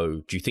so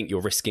low, do you think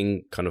you're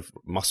risking kind of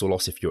muscle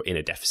loss if you're in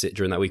a deficit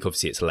during that week?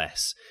 Obviously it's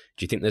less.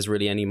 Do you think there's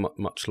really any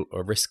much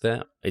risk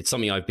there? It's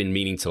something I've been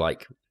meaning to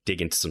like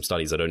dig into some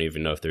studies. I don't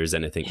even know if there is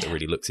anything that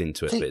really looks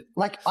into it. But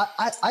like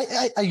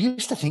I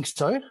used to think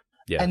so.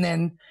 Yeah. And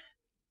then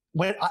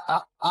when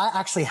I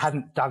actually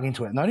hadn't dug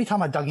into it. And the only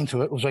time I dug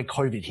into it was when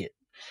COVID hit,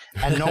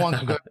 and no one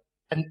could go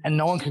and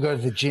no one could go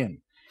to the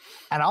gym.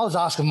 And I was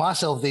asking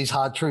myself these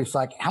hard truths,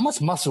 like, how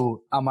much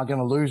muscle am I going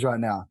to lose right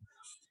now?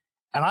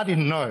 And I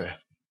didn't know.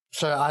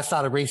 So I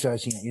started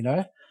researching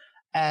it,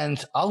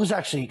 and I was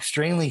actually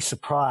extremely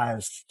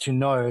surprised to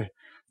know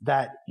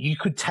that you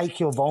could take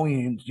your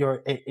volumes, your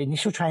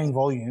initial training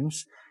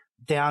volumes,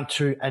 down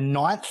to a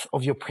ninth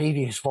of your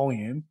previous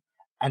volume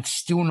and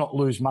still not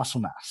lose muscle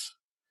mass.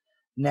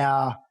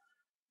 Now,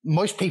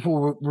 most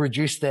people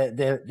reduce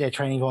their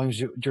training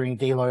volumes during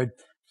deload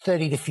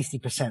 30 to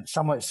 50%,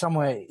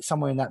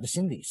 somewhere in that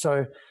vicinity.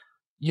 So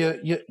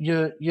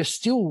you're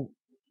still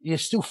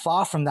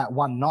far from that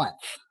 1/9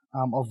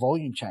 of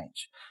volume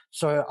change.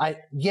 So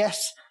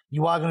yes,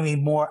 you are going to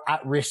be more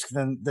at risk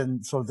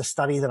than sort of the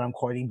study that I'm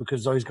quoting,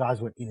 because those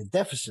guys were in a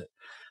deficit.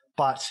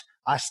 But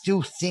I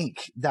still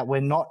think that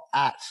we're not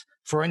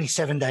for only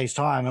 7 days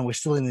time, and we're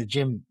still in the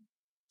gym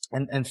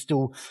and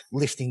still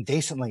lifting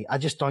decently. I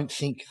just don't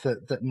think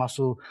that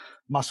muscle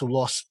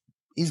loss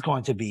is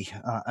going to be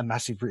a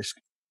massive risk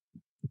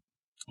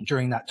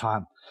during that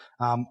time.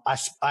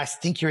 I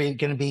think you're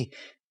going to be,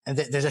 and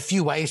there's a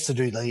few ways to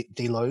do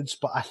deloads,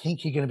 but I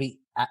think you're going to be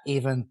at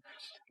even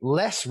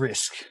less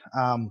risk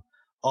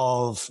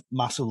of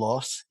muscle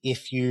loss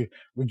if you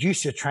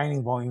reduce your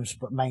training volumes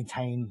but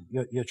maintain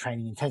your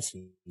training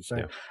intensity.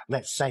 So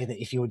let's say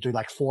that if you would do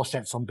like 4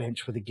 sets on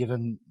bench with a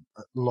given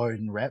load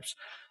and reps,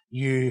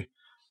 you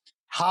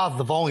halve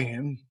the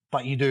volume,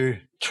 but you do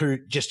two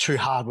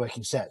hard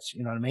working sets.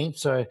 You know what I mean?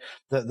 So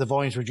the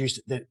volume's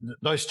reduced.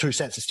 Those 2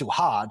 sets are still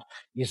hard.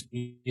 You're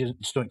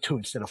just doing 2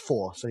 instead of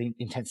 4. So the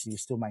intensity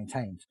is still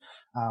maintained.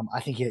 I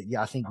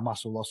think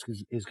muscle loss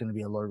is going to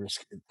be a low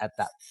risk at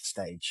that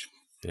stage.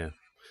 Yeah.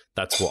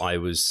 That's what I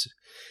was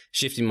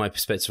shifting my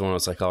perspective on. I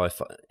was like,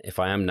 if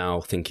I am now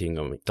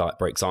thinking diet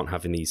breaks aren't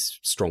having these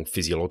strong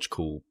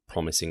physiological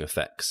promising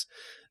effects,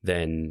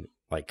 then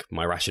like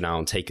my rationale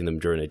on taking them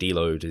during a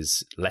deload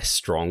is less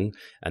strong.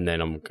 And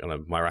then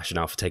my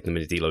rationale for taking them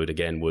in a deload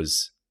again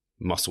was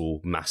muscle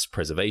mass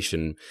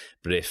preservation.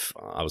 But if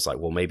I was like,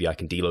 well, maybe I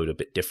can deload a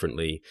bit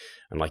differently.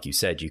 And like you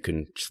said, you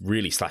can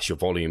really slash your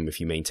volume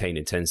if you maintain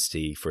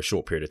intensity for a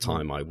short period of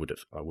time. I would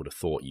have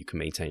thought you can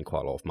maintain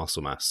quite a lot of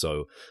muscle mass.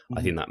 So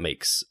I think that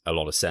makes a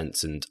lot of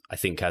sense. And I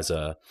think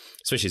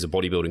especially as a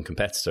bodybuilding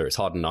competitor, it's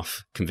hard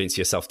enough convince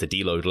yourself to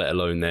deload, let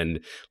alone then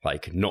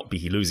like not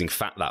be losing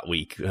fat that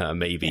week,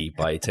 maybe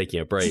by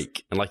taking a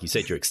break. And like you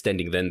said, you're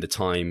extending then the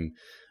time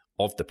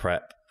of the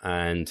prep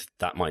and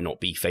that might not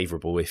be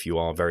favorable if you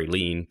are very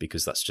lean,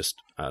 because that's just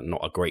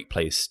not a great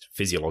place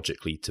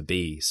physiologically to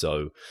be.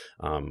 So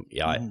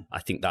I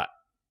think that,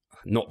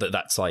 not that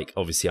that's like,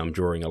 obviously I'm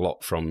drawing a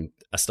lot from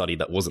a study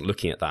that wasn't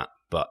looking at that,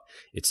 but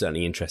it's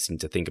certainly interesting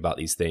to think about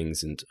these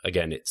things. And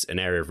again, it's an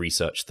area of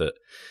research that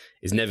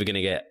is never going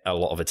to get a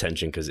lot of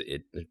attention because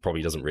it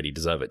probably doesn't really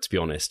deserve it, to be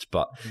honest.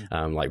 But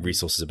like,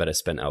 resources are better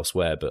spent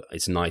elsewhere. But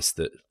it's nice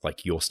that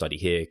like your study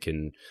here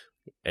can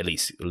at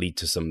least lead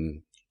to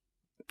some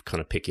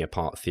kind of picking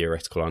apart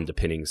theoretical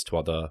underpinnings to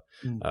other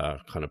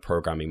kind of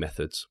programming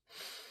methods.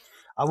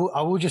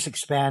 I will just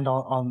expand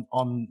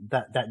on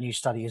that new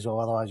study as well.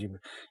 Otherwise,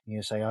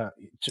 you say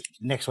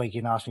next week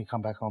you can ask me to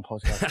come back on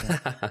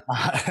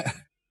podcast.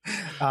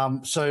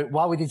 So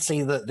while we did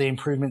see the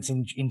improvements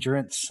in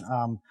endurance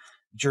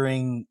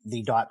during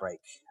the diet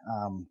break,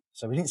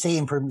 so we didn't see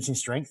improvements in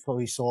strength, but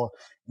we saw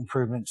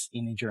improvements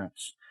in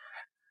endurance.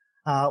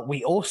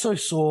 We also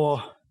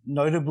saw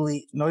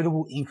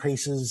notable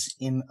increases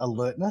in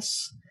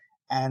alertness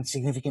and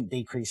significant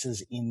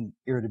decreases in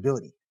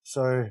irritability.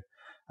 So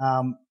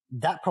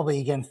that probably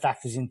again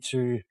factors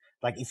into,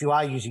 like, if you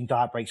are using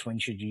diet breaks, when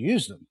should you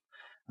use them?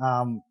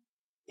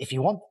 If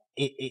you want,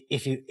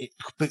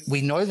 but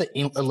we know that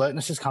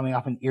alertness is coming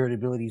up and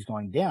irritability is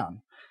going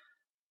down.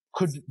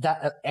 Could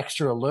that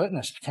extra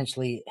alertness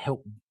potentially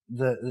help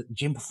the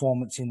gym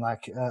performance in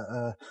like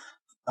a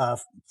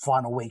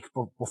final week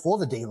before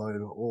the deload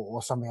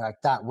or something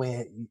like that,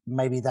 where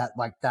maybe that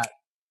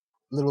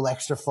little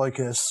extra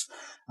focus,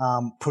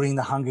 putting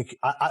the hunger.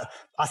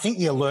 I think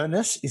the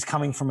alertness is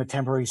coming from a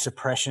temporary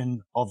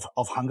suppression of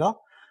hunger,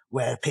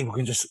 where people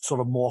can just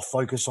sort of more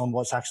focus on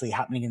what's actually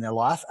happening in their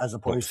life as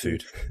opposed to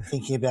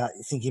thinking about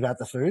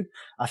the food.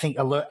 I think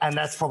and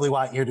that's probably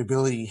why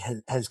irritability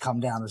has come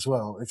down as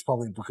well. It's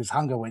probably because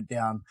hunger went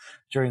down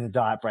during the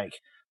diet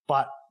break,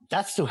 but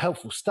that's still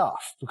helpful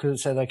stuff, because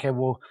it said, okay,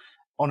 well,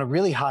 on a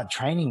really hard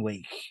training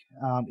week,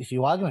 if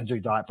you are going to do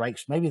diet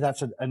breaks, maybe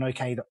that's an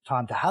okay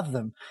time to have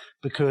them,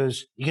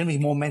 because you're going to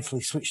be more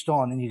mentally switched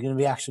on and you're going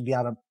to be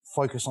able to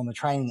focus on the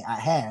training at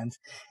hand,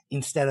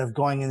 instead of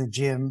going in the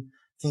gym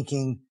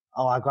thinking,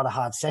 oh, I've got a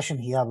hard session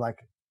here, like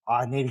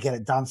I need to get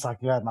it done so I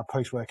can go have my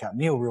post-workout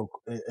meal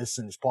as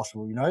soon as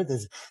possible. You know,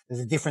 there's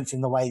a difference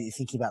in the way that you're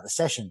thinking about the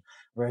session.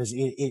 Whereas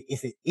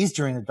if it is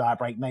during the diet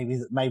break, maybe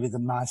the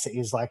mindset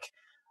is like,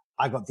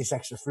 I got this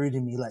extra food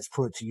in me, let's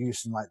put it to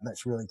use, and like,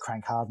 let's really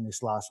crank hard in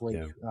this last week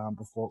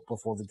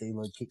before the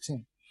deload kicks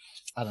in.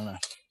 I don't know.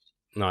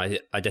 No, I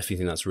definitely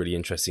think that's really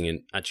interesting.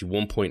 And actually,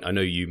 one point, I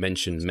know you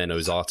mentioned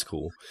Menno's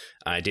article.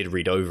 I did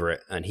read over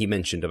it, and he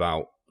mentioned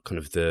about kind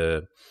of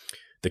the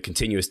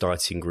continuous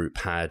dieting group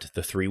had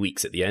the 3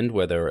 weeks at the end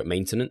where they're at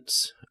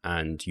maintenance,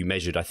 and you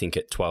measured, I think,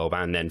 at 12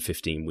 and then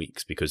 15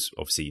 weeks, because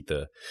obviously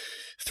the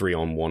 3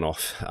 on 1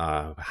 off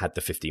had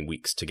the 15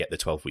 weeks to get the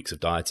 12 weeks of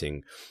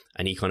dieting.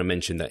 And he kind of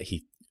mentioned that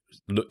he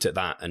looked at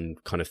that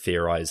and kind of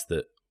theorized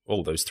that,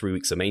 those 3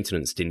 weeks of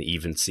maintenance didn't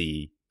even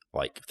see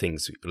like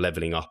things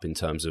leveling up in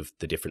terms of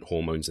the different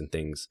hormones and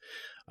things.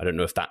 I don't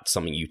know if that's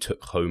something you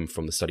took home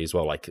from the study as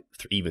well. Like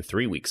even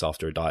 3 weeks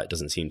after a diet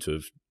doesn't seem to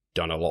have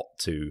done a lot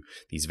to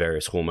these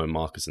various hormone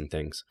markers and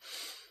things.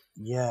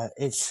 Yeah,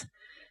 it's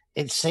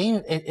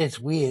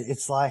weird.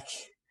 It's like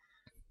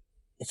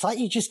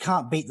you just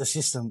can't beat the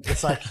system.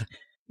 It's like,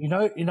 you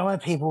know when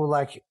people,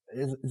 like,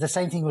 the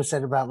same thing was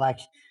said about like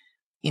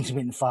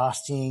intermittent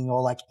fasting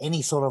or like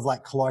any sort of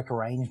like caloric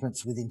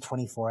arrangements within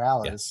 24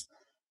 hours. Yeah.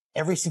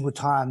 Every single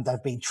time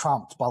they've been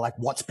trumped by like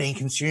what's being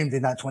consumed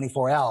in that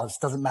 24 hours.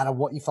 Doesn't matter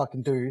what you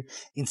fucking do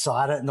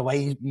inside it, and the way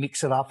you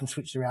mix it up and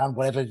switch it around,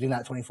 whatever in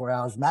that 24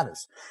 hours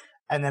matters.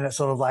 And then it's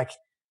sort of like,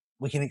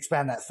 we can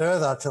expand that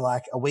further to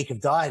like a week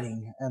of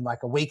dieting and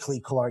like a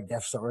weekly caloric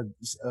deficit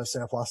or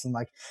surplus. And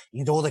like, you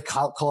can do all the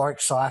caloric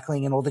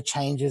cycling and all the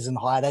changes and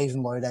high days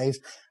and low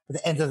days. But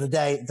at the end of the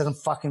day, it doesn't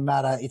fucking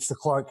matter. It's the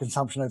caloric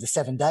consumption over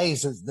 7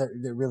 days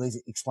that really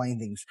explain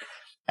things.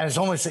 And it's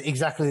almost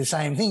exactly the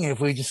same thing. If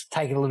we just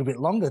take it a little bit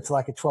longer to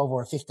like a 12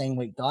 or a 15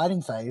 week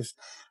dieting phase,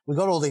 we've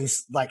got all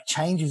these like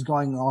changes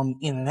going on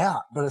in and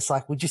out, but it's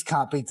like, we just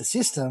can't beat the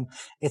system.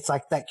 It's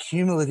like that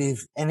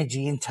cumulative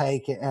energy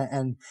intake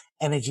and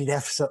energy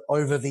deficit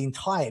over the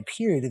entire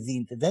period of the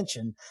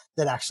intervention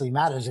that actually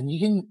matters. And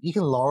you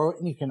can lower it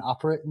and you can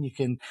upper it and you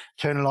can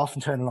turn it off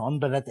and turn it on.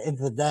 But at the end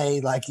of the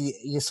day, like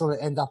you sort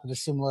of end up at a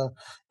similar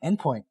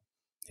endpoint.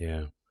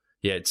 Yeah.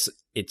 Yeah.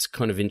 It's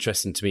kind of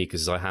interesting to me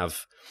because I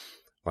have,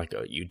 like,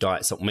 you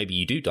diet someone, maybe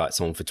you do diet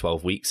someone for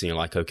 12 weeks and you're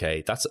like,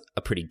 okay, that's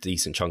a pretty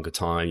decent chunk of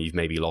time. You've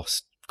maybe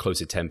lost close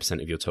to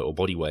 10% of your total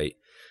body weight.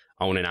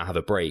 I want to now have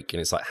a break. And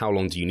it's like, how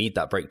long do you need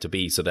that break to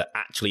be so they're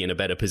actually in a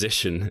better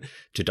position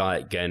to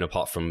diet again,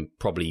 apart from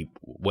probably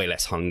way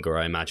less hunger,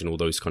 I imagine, all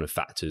those kind of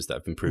factors that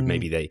have improved.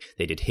 Maybe they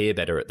did hear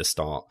better at the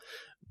start,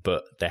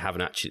 but they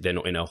haven't actually, they're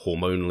not in a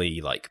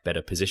hormonally like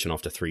better position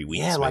after 3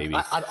 weeks. Yeah, like, maybe.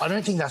 I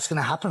don't think that's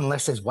going to happen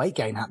unless there's weight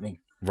gain happening.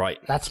 Right.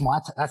 That's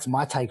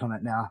my take on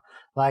it now.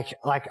 Like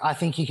I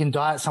think you can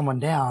diet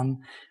someone down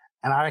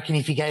And I reckon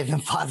if you gave them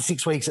 5 to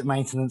 6 weeks at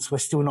maintenance, we're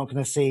still not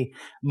going to see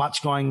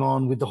much going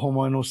on with the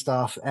hormonal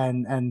stuff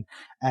and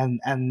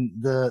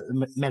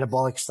the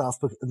metabolic stuff.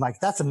 But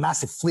like, that's a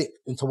massive flip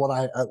into what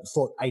I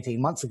thought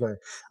 18 months ago.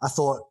 I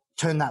thought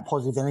turn that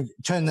positive energy,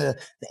 turn the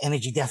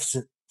energy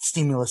deficit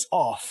stimulus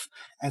off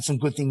and some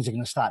good things are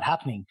going to start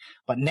happening.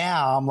 But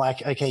now I'm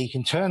like, okay, you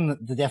can turn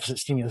the deficit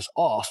stimulus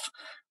off,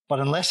 but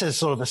unless there's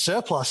sort of a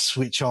surplus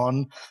switch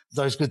on,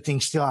 those good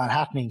things still aren't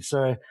happening.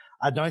 So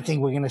I don't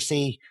think we're going to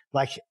see,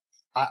 like,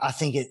 I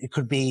think it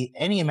could be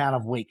any amount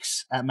of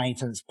weeks at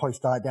maintenance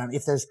post diet down.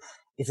 If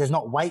there's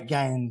not weight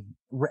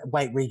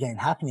regain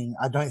happening,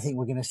 I don't think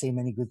we're going to see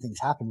many good things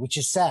happen, which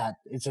is sad.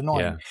 It's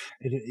annoying.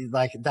 Yeah.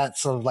 Like that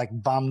sort of like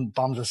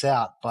bums us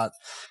out. But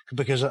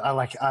because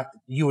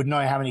you would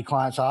know how many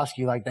clients ask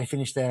you, like they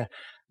finish their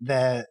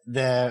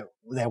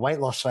weight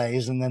loss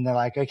phase and then they're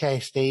like, okay,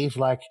 Steve,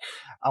 like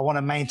I want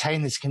to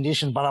maintain this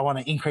condition, but I want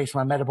to increase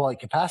my metabolic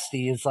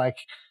capacity. It's like,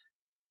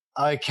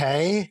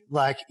 okay,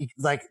 like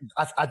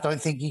I don't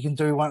think you can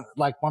do one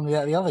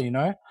without the other, you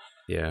know?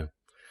 Yeah.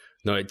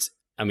 No, it's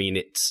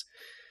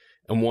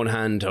on one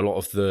hand, a lot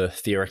of the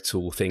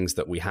theoretical things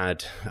that we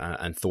had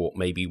and thought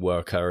maybe were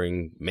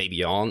occurring,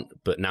 maybe aren't,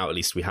 but now at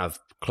least we have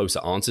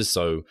closer answers.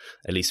 So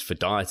at least for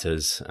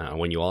dieters,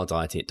 when you are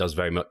dieting, it does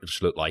very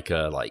much look like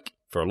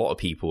for a lot of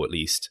people, at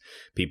least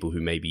people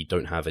who maybe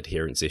don't have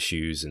adherence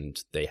issues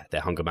and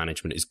their hunger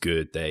management is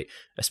good. They,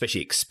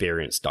 especially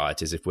experienced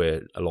dieters, if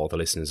a lot of the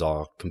listeners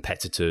are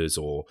competitors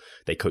or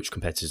they coach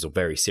competitors or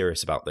very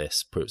serious about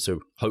this. So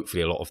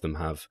hopefully a lot of them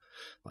have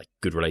like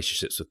good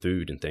relationships with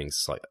food and things.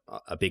 It's like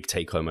a big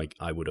take home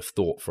I would have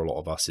thought for a lot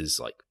of us is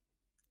like,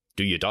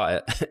 do your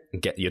diet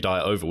and get your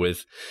diet over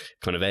with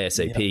kind of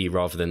ASAP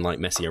rather than like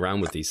messing around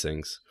with these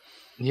things.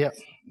 Yep,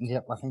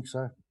 I think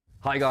so.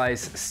 Hi guys,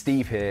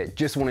 Steve here.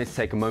 Just wanted to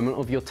take a moment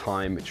of your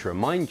time to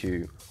remind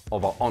you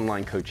of our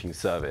online coaching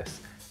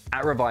service.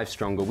 At Revive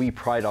Stronger, we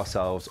pride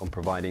ourselves on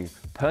providing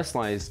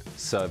personalized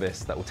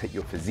service that will take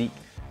your physique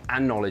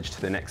and knowledge to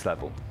the next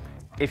level.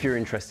 If you're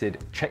interested,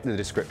 check the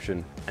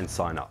description and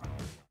sign up.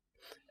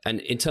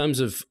 And in terms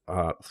of,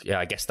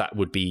 I guess that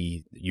would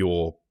be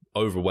your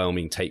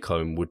overwhelming take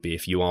home would be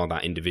if you are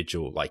that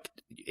individual, like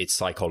it's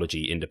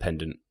psychology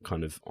independent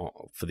kind of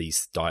for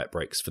these diet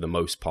breaks for the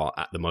most part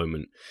at the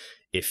moment.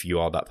 If you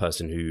are that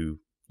person who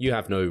you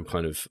have no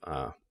kind of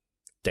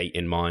date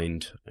in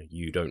mind,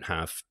 you don't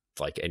have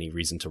like any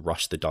reason to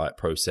rush the diet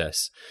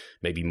process,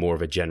 maybe more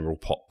of a general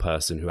pop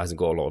person who hasn't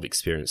got a lot of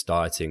experience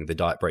dieting, the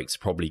diet break's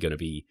probably going to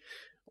be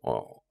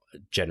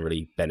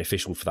generally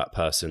beneficial for that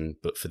person.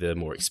 But for the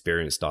more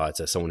experienced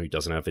dieter, someone who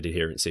doesn't have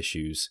adherence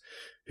issues,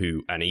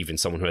 and even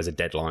someone who has a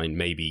deadline,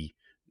 maybe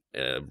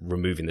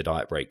removing the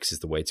diet breaks is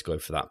the way to go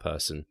for that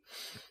person.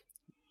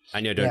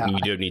 And you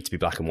don't need to be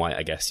black and white,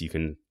 I guess. You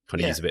can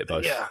kind of use a bit of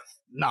both. Yeah.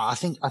 No, I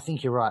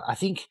think you're right. I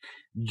think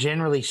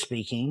generally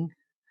speaking,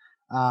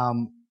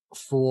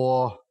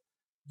 for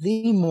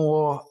the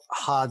more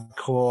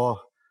hardcore,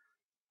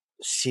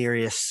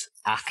 serious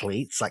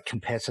athletes, like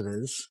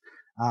competitors,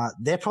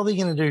 they're probably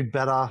going to do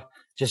better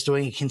just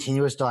doing a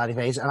continuous dieting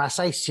phase. And I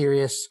say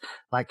serious,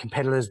 like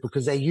competitors,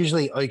 because they're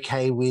usually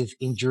okay with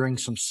enduring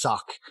some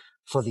suck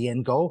for the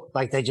end goal.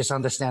 Like they just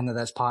understand that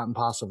that's part and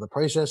parcel of the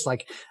process.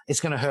 Like it's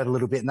going to hurt a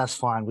little bit and that's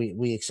fine.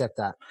 We accept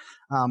that.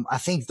 I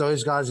think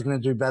those guys are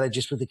going to do better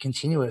just with the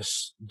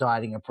continuous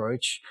dieting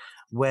approach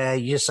where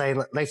you say,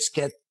 let's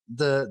get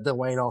the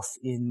weight off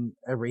in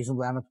a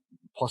reasonable amount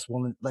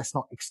possible and let's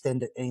not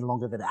extend it any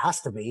longer than it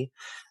has to be.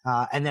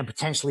 And then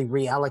potentially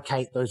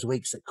reallocate those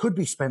weeks that could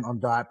be spent on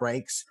diet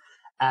breaks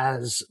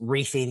as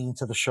refeeding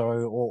into the show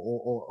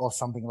or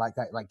something like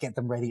that, like get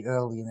them ready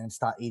early and then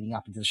start eating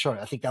up into the show.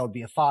 I think that would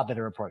be a far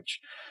better approach,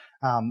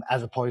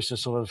 as opposed to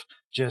sort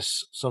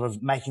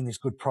of making this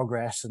good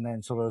progress and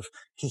then sort of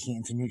kicking it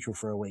into neutral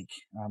for a week,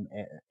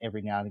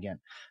 every now and again.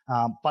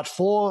 But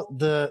for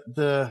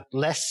the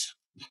less,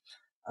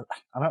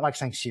 I don't like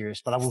saying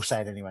serious, but I will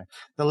say it anyway,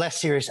 the less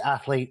serious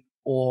athlete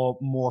or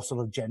more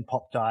sort of gen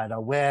pop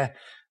dieter where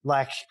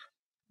like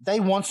they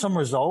want some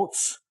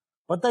results,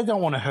 but they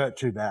don't want to hurt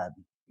too bad.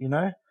 You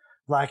know,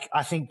 like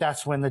I think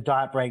that's when the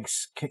diet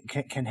breaks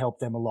can help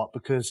them a lot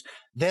because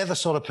they're the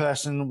sort of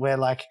person where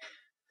like,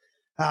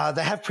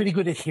 they have pretty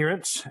good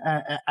adherence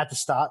at the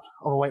start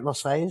of a weight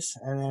loss phase.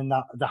 And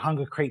then the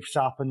hunger creeps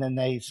up and then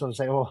they sort of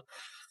say, oh,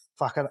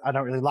 fuck, I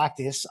don't really like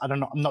this.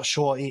 I'm not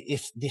sure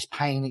if this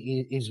pain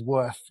is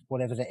worth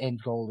whatever the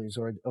end goal is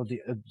or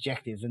the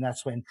objective. And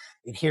that's when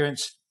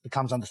adherence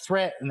becomes under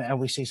threat and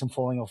we see some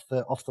falling off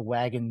the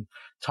wagon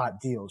type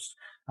deals.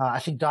 I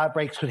think diet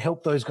breaks could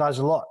help those guys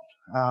a lot.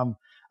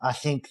 I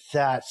think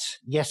that,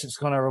 yes, it's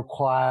going to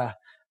require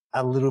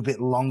a little bit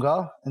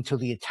longer until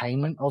the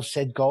attainment of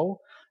said goal,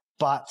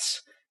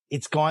 but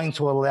it's going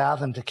to allow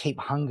them to keep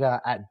hunger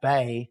at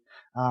bay,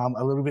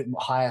 a little bit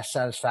higher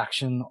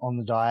satisfaction on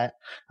the diet,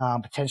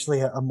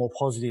 potentially a more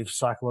positive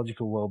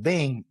psychological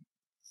well-being.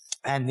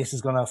 And this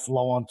is going to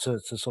flow on to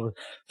sort of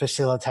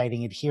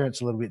facilitating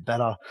adherence a little bit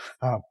better,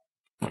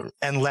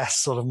 and less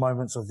sort of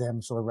moments of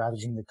them sort of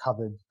ravaging the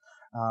cupboard,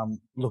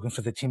 looking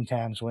for the Tim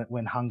Tams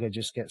when hunger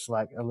just gets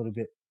like a little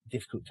bit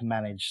difficult to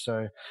manage.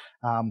 So,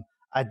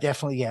 I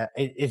definitely,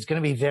 it's going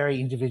to be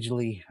very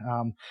individually,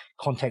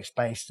 context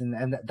based.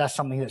 And that's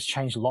something that's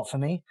changed a lot for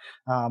me.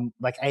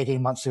 Like 18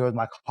 months ago with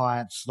my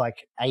clients,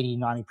 like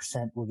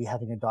 80-90% will be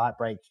having a diet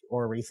break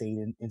or a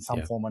refeed in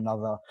some form or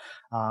another.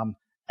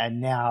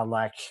 And now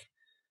like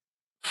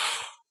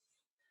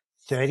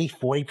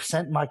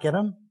 30-40% might get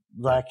them.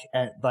 Like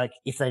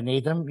if they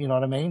need them, you know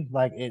what I mean?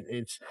 Like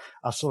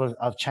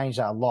I've changed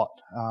that a lot.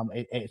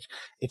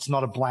 It's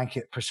not a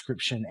blanket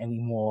prescription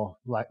anymore,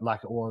 like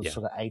it was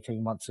sort of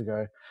 18 months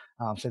ago.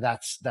 So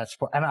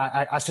and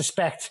I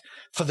suspect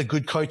for the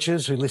good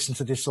coaches who listen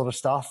to this sort of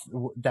stuff,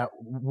 that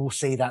we'll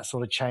see that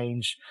sort of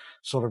change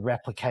sort of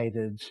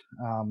replicated,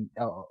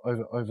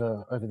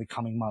 over the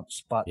coming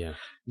months. But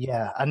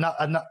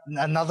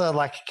another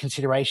like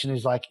consideration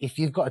is like, if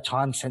you've got a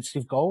time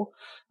sensitive goal,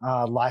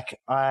 like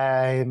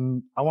I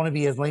want to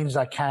be as lean as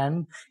I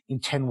can in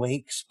 10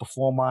 weeks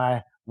before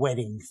my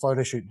wedding,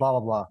 photo shoot, blah, blah,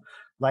 blah.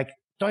 Like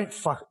don't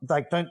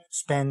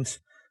spend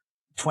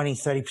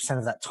 20-30%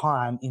 of that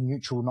time in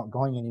neutral, not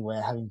going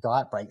anywhere, having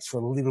diet breaks for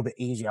a little bit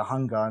easier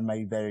hunger and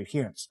maybe better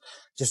adherence.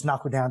 Just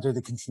knuckle down, do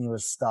the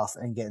continuous stuff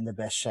and get in the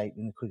best shape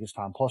in the quickest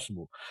time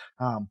possible.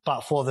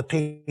 But for the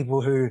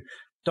people who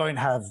don't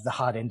have the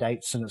hard end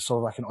dates and it's sort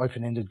of like an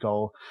open-ended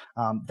goal,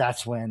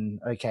 that's when,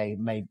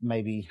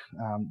 maybe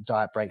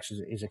diet breaks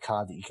is a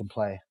card that you can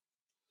play.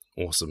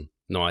 Awesome.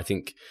 No, I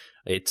think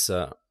it's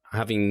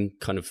having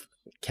kind of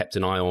kept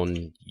an eye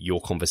on your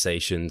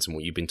conversations and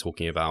what you've been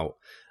talking about.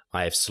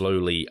 I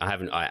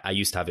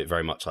used to have it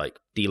very much like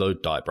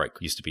deload, diet break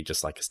used to be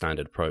just like a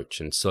standard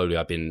approach. And slowly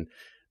I've been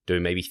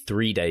doing maybe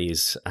 3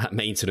 days at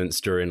maintenance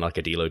during like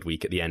a deload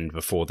week at the end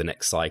before the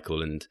next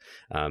cycle. And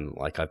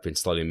like I've been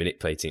slowly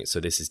manipulating it. So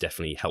this is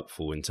definitely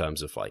helpful in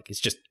terms of like, it's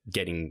just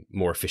getting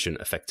more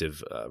efficient,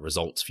 effective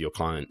results for your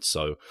clients.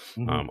 So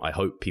I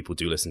hope people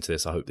do listen to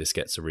this. I hope this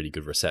gets a really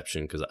good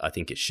reception because I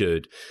think it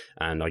should.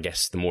 And I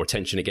guess the more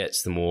attention it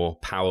gets, the more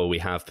power we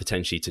have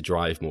potentially to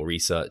drive more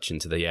research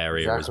into the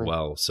area as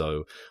well.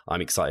 So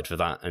I'm excited for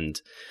that.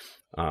 And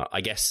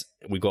I guess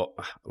we've got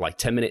like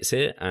 10 minutes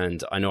here,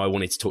 and I know I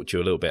wanted to talk to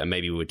you a little bit, and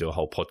maybe we'll do a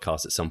whole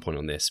podcast at some point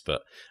on this,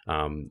 but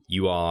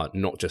you are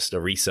not just a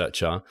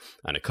researcher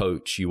and a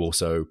coach, you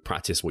also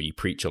practice what you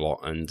preach a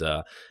lot, and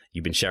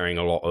you've been sharing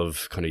a lot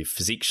of kind of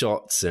physique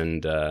shots,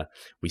 and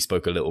we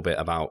spoke a little bit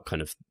about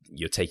kind of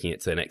you're taking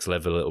it to the next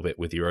level a little bit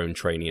with your own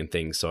training and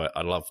things. So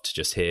I'd love to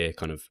just hear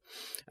kind of,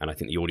 and I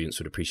think the audience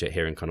would appreciate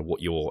hearing kind of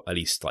what your at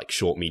least like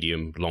short,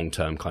 medium,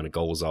 long-term kind of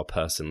goals are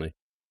personally.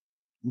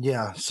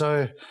 Yeah.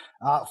 So,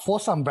 for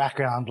some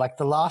background, like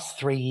the last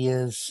 3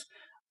 years,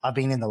 I've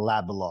been in the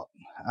lab a lot.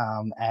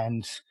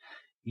 And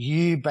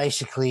you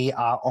basically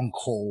are on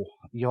call.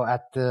 You're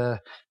at the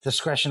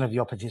discretion of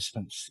your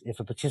participants. If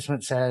a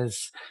participant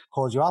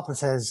calls you up and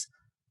says,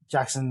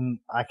 Jackson,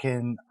 I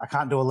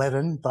can't do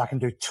 11, but I can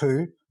do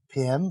 2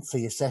 p.m. for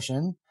your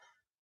session,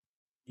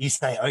 you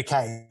say,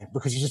 okay,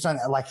 because you just don't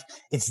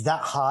it's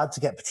that hard to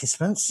get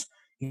participants.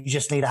 You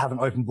just need to have an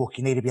open book.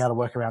 You need to be able to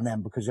work around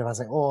them, because if I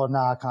say, oh, no,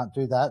 I can't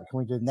do that, can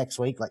we do it next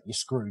week? Like, you're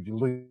screwed. You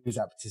lose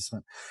that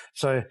participant.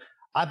 So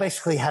I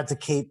basically had to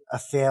keep a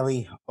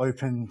fairly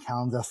open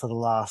calendar for the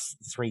last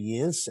 3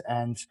 years.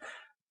 And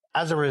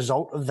as a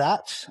result of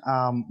that,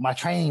 my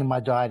training and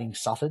my dieting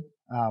suffered.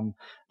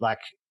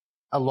 Like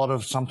a lot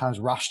of sometimes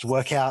rushed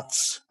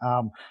workouts,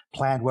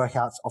 planned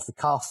workouts off the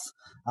cuff,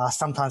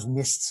 sometimes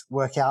missed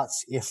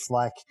workouts if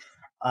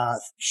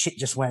shit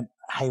just went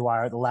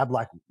haywire at the lab.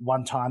 Like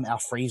one time our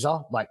freezer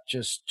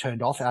just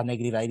turned off, our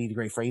negative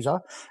 80-degree freezer,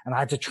 and I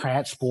had to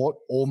transport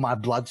all my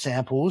blood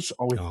samples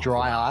with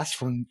dry ice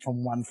from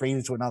one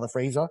freezer to another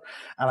freezer.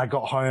 And I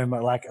got home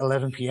at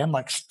 11 p.m.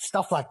 Like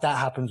stuff like that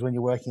happens when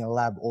you're working in a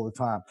lab all the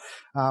time.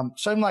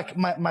 So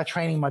my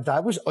training, my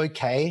diet was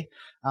okay.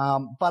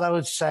 But I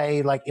would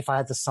say if I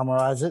had to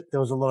summarize it,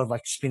 there was a lot of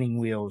spinning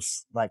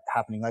wheels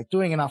happening,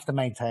 doing enough to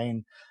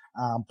maintain,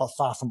 but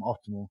far from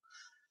optimal.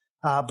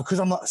 Because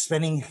I'm not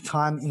spending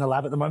time in the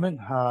lab at the moment,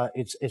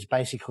 it's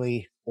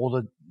basically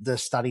all the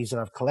studies that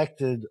I've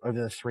collected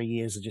over the 3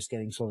 years are just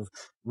getting sort of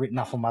written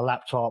up on my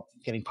laptop,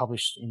 getting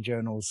published in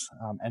journals,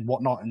 and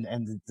whatnot,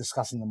 and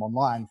discussing them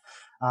online.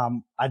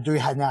 I do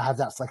now have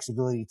that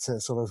flexibility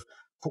to sort of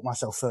put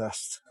myself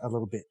first a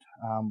little bit,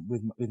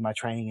 with my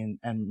training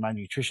and my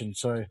nutrition.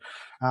 So,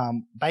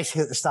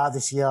 basically at the start of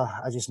this year,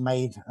 I just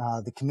made,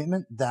 the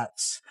commitment that,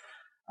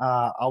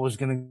 I was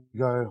going to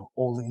go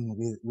all in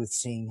with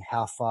seeing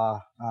how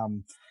far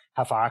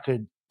I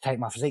could take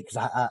my physique,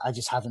 because I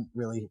just haven't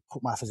really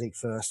put my physique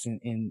first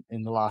in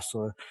the last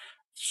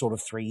sort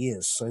of 3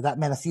 years. So that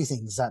meant a few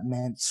things. That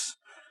meant,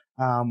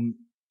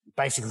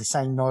 basically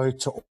saying no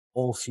to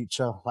all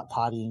future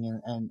partying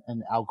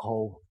and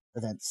alcohol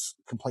events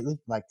completely,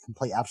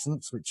 complete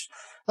abstinence, which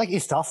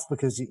is tough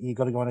because you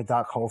got to go in a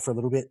dark hole for a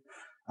little bit.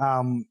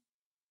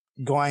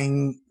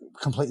 Going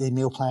completely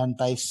meal plan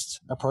based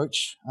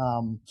approach,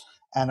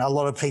 And a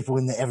lot of people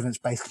in the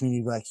evidence-based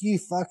community were like, you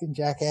fucking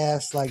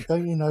jackass. Like,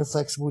 don't you know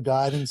flexible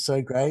dieting's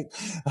so great?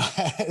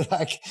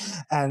 Like,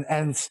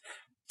 and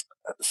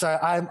so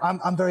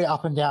I'm very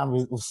up and down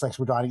with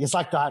flexible dieting. It's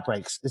like diet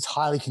breaks. It's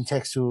highly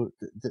contextual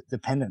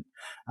dependent.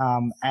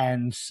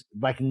 And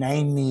like,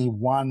 name me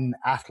one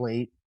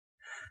athlete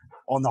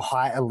on the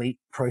high elite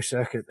pro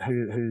circuit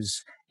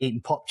who's eating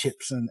pop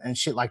chips and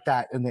shit like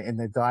that in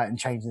their diet and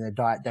changing their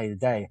diet day to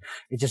day.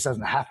 It just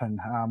doesn't happen.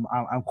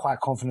 I'm quite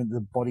confident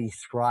the body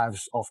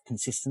thrives off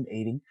consistent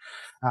eating.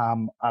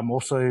 I'm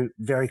also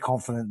very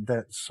confident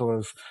that sort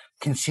of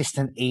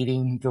consistent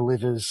eating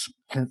delivers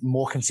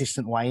more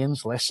consistent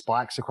weigh-ins, less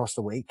spikes across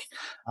the week,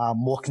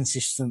 more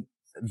consistent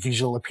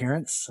visual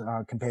appearance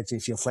compared to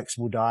if you're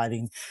flexible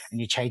dieting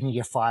and you're changing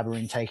your fiber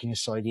intake and your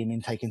sodium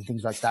intake and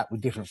things like that with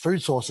different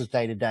food sources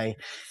day to day.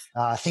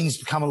 Things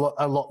become a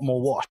lot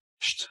more washed.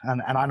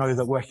 And I know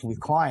that working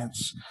with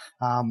clients,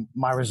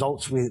 my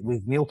results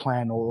with meal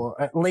plan, or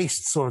at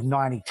least sort of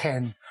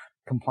 90-10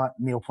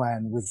 meal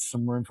plan with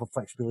some room for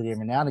flexibility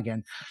every now and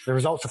again, the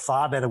results are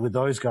far better with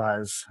those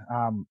guys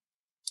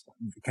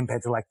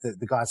compared to like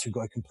the guys who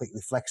go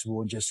completely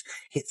flexible and just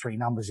hit 3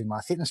 numbers in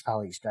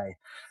MyFitnessPal each day.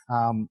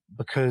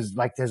 Because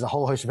like there's a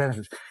whole host of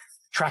benefits.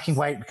 Tracking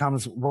weight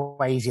becomes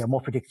way easier,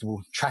 more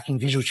predictable. Tracking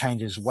visual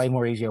changes, way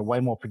more easier, way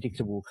more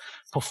predictable.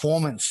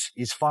 Performance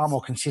is far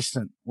more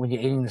consistent when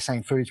you're eating the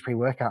same foods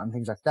pre-workout and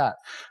things like that.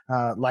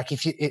 Like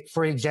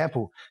for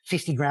example,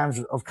 50 grams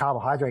of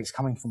carbohydrates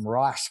coming from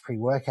rice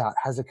pre-workout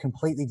has a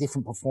completely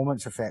different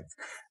performance effect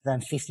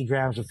than 50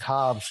 grams of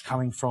carbs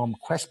coming from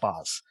Quest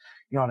bars.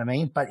 You know what I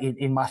mean? But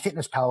in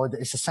MyFitnessPal,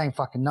 it's the same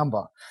fucking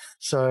number.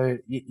 So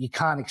you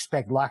can't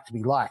expect like to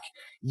be like.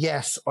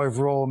 Yes,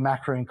 overall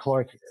macro and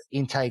caloric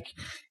intake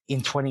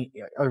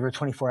over a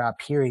 24-hour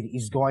period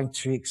is going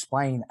to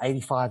explain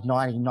 85,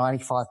 90,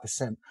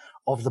 95%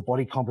 of the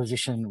body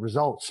composition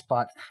results.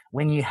 But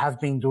when you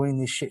have been doing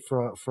this shit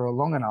for a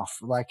long enough,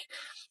 like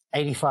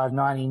 85,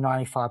 90,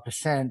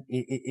 95%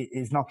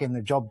 is not getting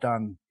the job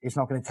done. It's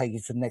not going to take you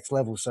to the next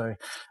level. So,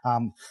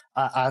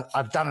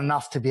 I've done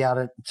enough to be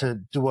able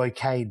to do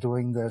okay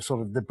doing the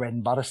sort of the bread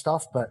and butter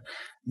stuff, but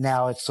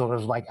now it's sort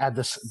of like add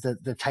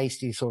the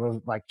tasty sort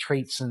of like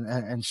treats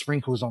and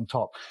sprinkles on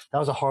top. That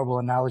was a horrible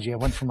analogy. I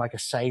went from like a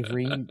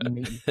savory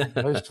meat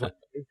to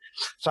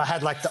so I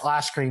had like the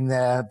ice cream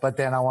there, but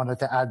then I wanted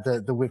to add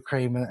the whipped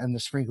cream and the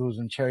sprinkles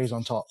and cherries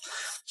on top.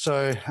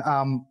 So,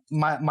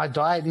 my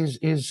diet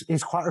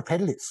is quite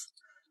repetitive.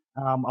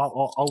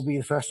 I'll be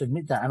the first to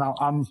admit that. And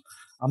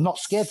I'm not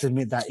scared to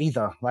admit that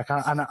either. Like,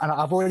 and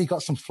I've already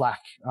got some flack,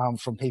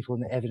 from people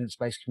in the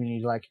evidence-based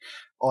community, like,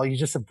 oh, you're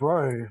just a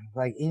bro,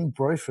 like eating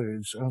bro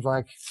foods. And I was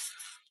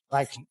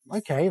like,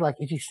 okay, like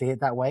if you see it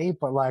that way,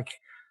 but like,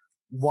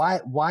 why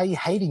are you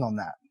hating on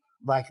that?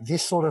 Like,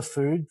 this sort of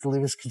food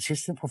delivers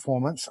consistent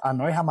performance. I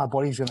know how my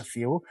body's going to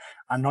feel.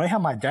 I know how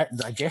my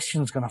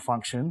digestion's going to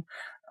function.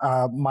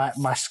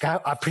 My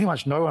scale, I pretty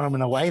much know what I'm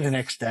going to weigh the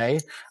next day.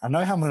 I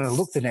know how I'm going to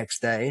look the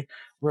next day.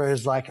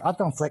 Whereas like I've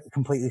done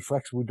completely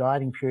flexible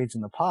dieting periods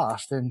in the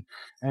past, and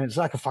it's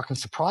like a fucking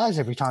surprise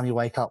every time you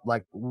wake up,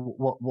 like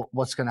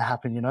what's going to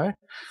happen, you know?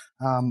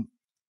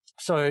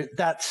 So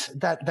that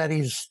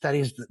is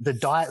the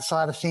diet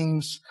side of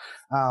things.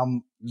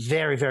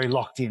 Very, very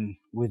locked in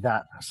with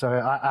that. So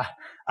I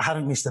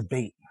haven't missed a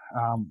beat,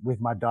 with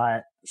my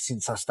diet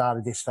since I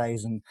started this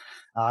phase. And,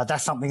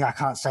 that's something I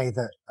can't say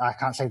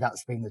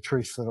that's been the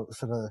truth for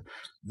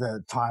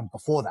the time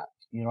before that.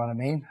 You know what I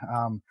mean?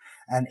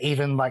 And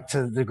even like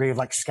to the degree of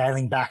like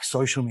scaling back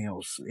social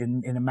meals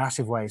in a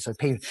massive way. So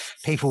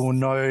people will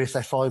know if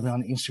they followed me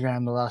on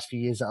Instagram the last few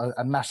years, I'm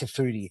a massive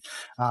foodie.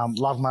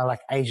 Love my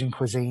like Asian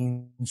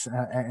cuisines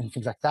and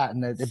things like that.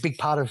 And they're a big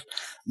part of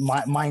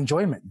my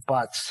enjoyment.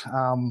 But,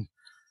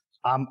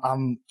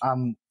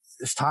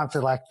 it's time to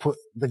like put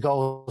the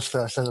goals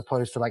first as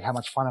opposed to like how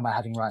much fun am I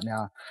having right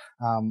now.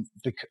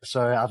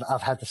 So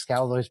I've had to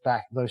scale those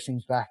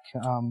things back,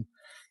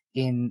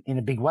 in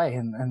a big way.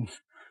 And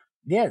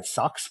yeah, it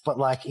sucks, but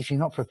like if you're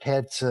not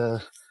prepared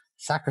to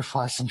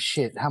sacrifice some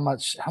shit, how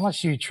much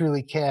do you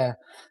truly care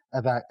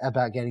about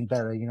getting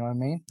better? You know what I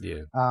mean?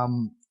 Yeah.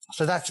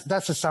 So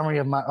that's a summary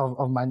of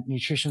my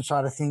nutrition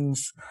side of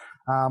things.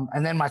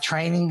 And then my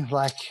training,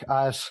 like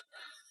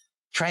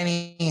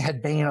training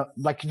had been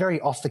like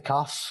very off the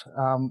cuff,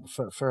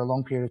 for a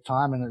long period of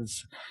time. And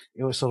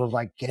it was sort of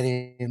like get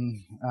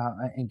in,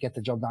 and get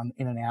the job done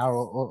in an hour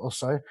or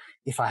so,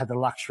 if I had the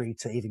luxury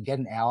to even get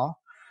an hour.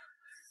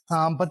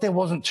 But there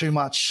wasn't too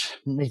much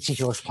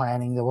meticulous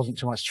planning. There wasn't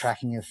too much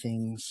tracking of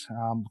things,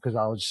 because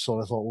I was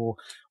sort of thought, well,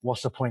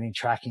 what's the point in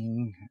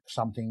tracking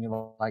something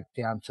like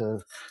down to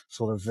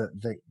sort of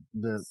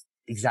the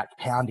exact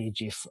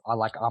poundage if I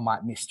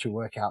might miss 2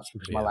 workouts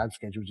because my lab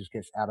schedule just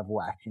gets out of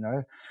whack, you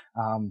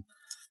know?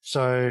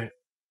 So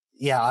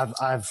yeah,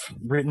 I've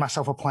written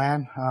myself a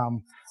plan.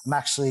 I'm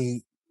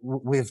actually,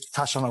 we've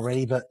touched on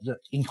already, but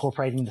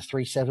incorporating the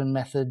 3-7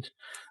 method,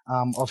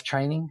 of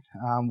training,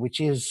 which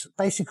is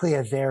basically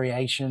a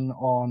variation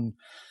on,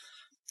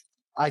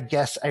 I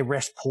guess, a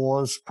rest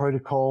pause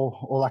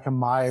protocol or like a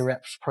myo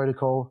reps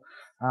protocol.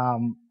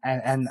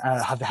 and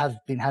have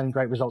been having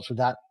great results with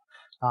that.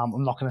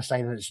 I'm not going to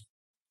say that it's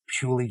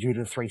purely due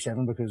to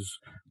 3-7 because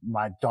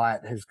my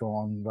diet has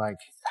gone like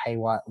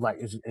haywire, like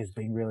it's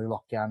been really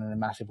locked down in a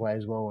massive way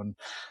as well. And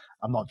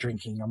I'm not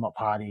drinking, I'm not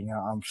partying,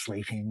 I'm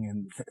sleeping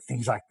and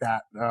things like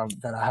that,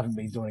 that I haven't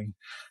been doing,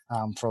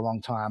 for a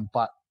long time.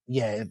 But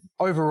yeah,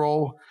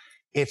 overall,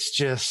 it's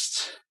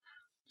just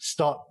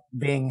stop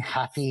being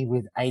happy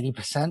with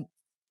 80%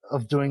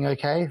 of doing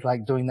okay,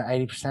 like doing the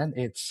 80%.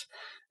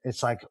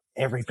 It's like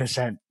every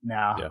percent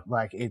now. Yeah.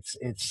 Like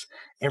it's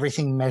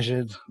everything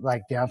measured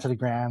like down to the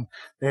gram.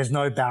 There's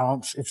no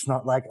balance. It's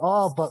not like,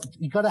 oh, but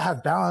you got to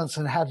have balance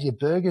and have your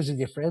burgers with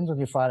your friends on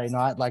your Friday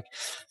night. Like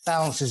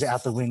balance is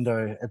out the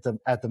window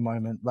at the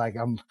moment. Like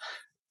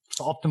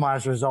to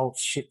optimize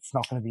results, shit's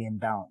not going to be in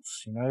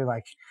balance. You know,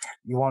 like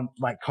you want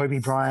like Kobe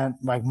Bryant,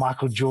 like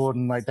Michael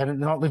Jordan, like they're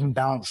not living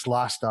balanced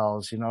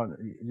lifestyles. You know,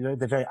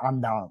 they're very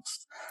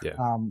unbalanced. Yeah.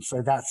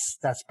 So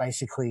that's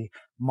basically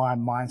my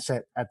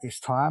mindset at this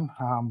time.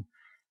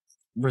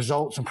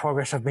 Results and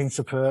progress have been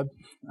superb.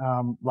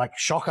 Like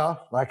shocker,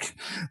 like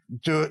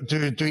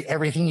do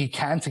everything you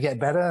can to get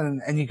better,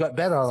 and you got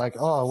better. Like,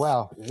 oh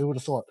wow, who would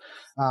have thought?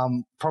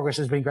 Progress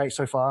has been great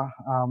so far.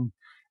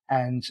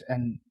 And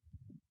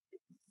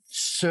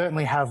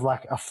certainly have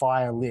like a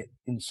fire lit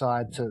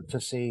inside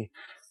to see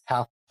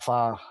how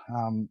far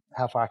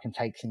I can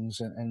take things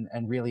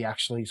and really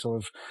actually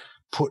sort of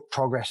put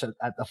progress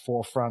at the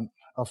forefront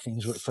of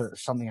things for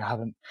something I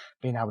haven't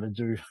been able to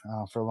do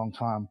for a long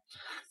time.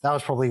 That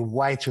was probably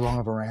way too long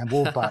of a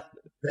ramble, but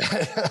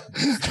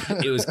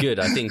it was good.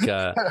 I think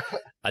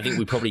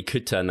we probably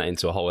could turn that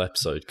into a whole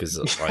episode because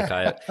like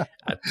a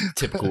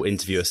typical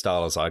interviewer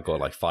style is I got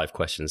like 5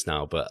 questions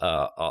now, but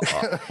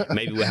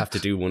maybe we'll have to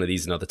do one of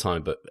these another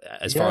time. But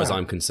as far as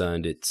I'm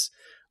concerned, it's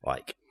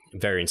like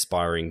very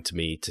inspiring to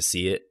me to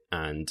see it,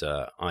 and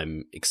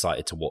I'm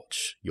excited to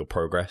watch your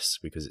progress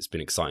because it's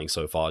been exciting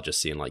so far, just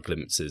seeing like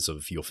glimpses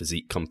of your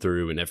physique come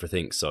through and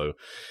everything. So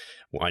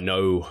I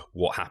know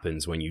what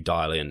happens when you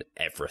dial in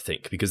everything,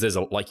 because there's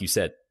like you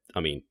said, I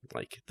mean,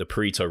 like the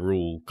Pareto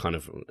rule kind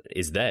of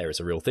is there.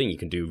 It's a real thing. You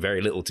can do very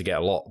little to get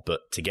a lot,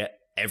 but to get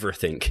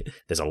everything,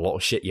 there's a lot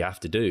of shit you have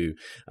to do.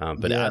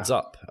 But it adds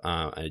up.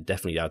 And it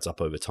definitely adds up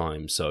over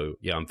time. So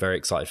yeah, I'm very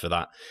excited for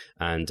that.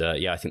 And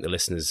I think the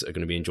listeners are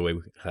going to be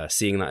enjoying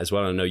seeing that as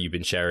well. I know you've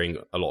been sharing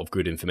a lot of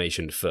good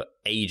information for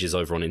ages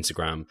over on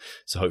Instagram.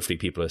 So hopefully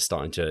people are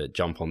starting to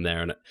jump on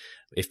there. And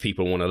if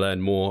people want to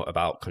learn more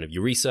about kind of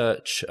your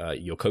research,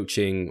 your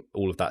coaching,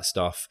 all of that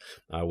stuff,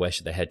 where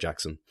should they head,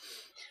 Jackson?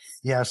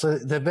 Yeah, so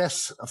the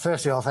best,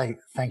 firstly, I'll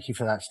thank you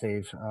for that,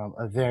 Steve.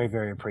 I'm very,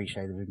 very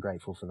appreciative and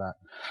grateful for that.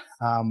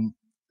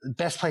 The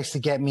best place to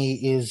get me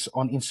is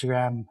on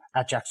Instagram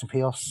at Jackson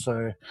Peos.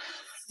 So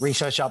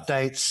research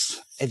updates,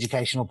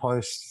 educational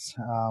posts,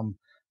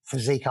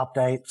 physique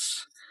updates.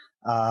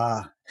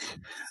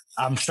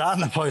 I'm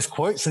starting to post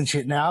quotes and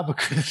shit now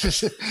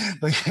because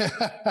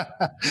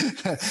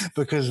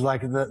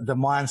like the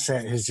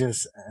mindset has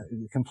just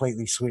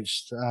completely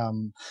switched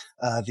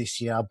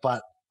this year.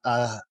 But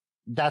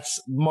that's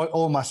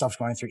all my stuff's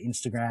going through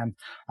Instagram.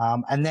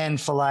 And then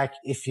for like,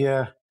 if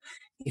you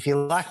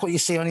like what you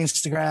see on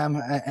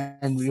Instagram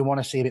and you want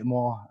to see a bit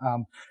more,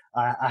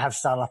 I have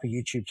started up a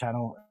YouTube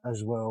channel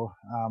as well.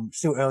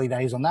 Still early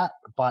days on that,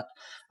 but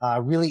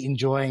really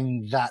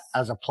enjoying that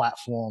as a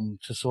platform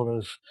to sort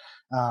of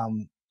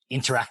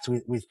interact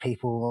with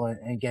people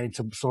and get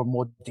into sort of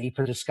more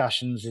deeper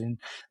discussions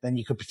than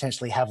you could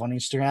potentially have on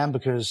Instagram.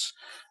 Because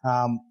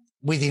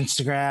with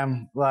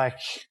Instagram, like,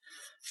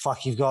 fuck,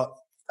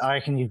 I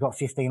reckon you've got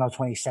 15 or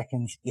 20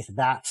 seconds, if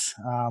that.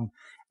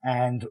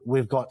 And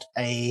we've got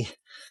a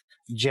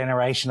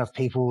generation of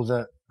people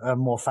that are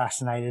more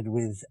fascinated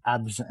with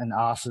abs and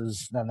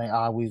asses than they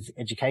are with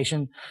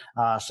education.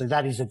 So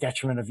that is a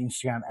detriment of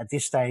Instagram at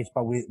this stage.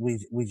 But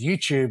with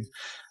YouTube,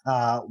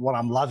 what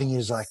I'm loving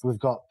is like we've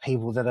got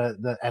people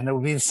and it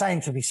would be the same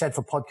to be said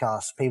for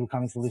podcasts, people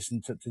coming to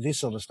listen to this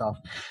sort of stuff.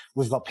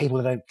 We've got people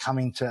that are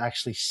coming to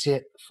actually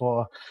sit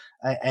for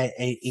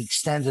a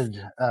extended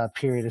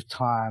period of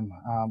time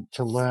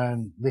to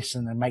learn,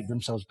 listen, and make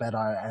themselves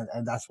better.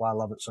 And that's why I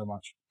love it so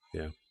much.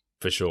 Yeah,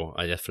 for sure.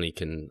 I definitely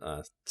can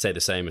say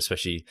the same,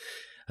 especially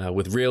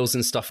with reels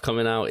and stuff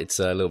coming out. It's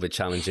a little bit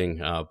challenging,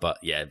 but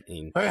yeah.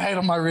 Don't hate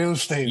on my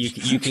reels, Steve.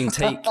 You can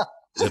take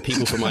the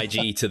people from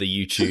IG to the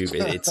YouTube.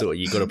 It's sort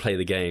of, you got to play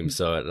the game.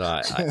 So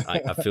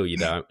I feel you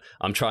there.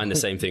 I'm trying the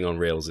same thing on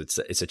reels.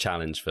 It's a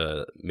challenge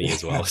for me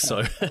as well.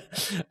 So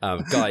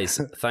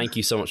guys, thank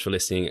you so much for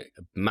listening.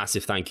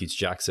 Massive thank you to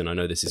Jackson. I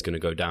know this is going to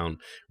go down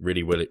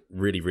really, really,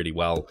 really, really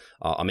well.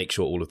 I'll make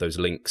sure all of those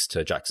links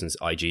to Jackson's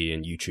IG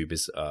and YouTube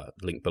is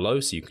linked below,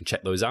 so you can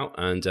check those out.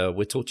 And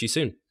we'll talk to you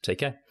soon. Take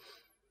care.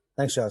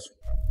 Thanks, guys.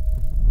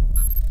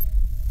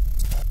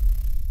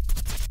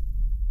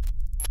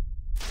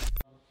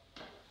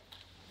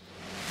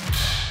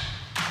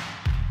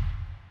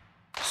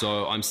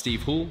 So I'm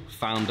Steve Hall,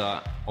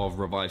 founder of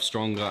Revive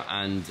Stronger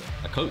and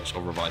a coach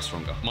of Revive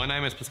Stronger. My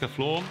name is Pascal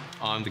Flor.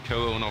 I'm the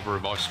co-owner of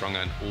Revive Stronger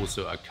and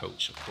also a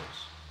coach, of course.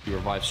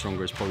 Revive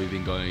Stronger has probably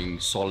been going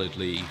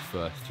solidly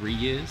for 3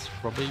 years,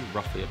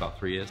 roughly about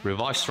 3 years.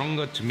 Revive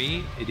Stronger, to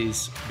me, it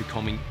is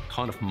becoming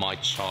kind of my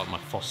child, my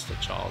foster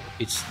child.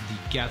 It's the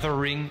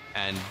gathering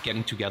and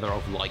getting together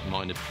of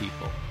like-minded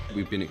people.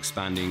 We've been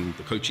expanding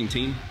the coaching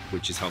team,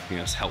 which is helping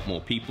us help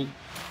more people,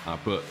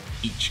 but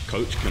each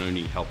coach can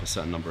only help a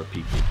certain number of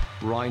people.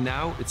 Right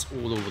now, it's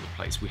all over the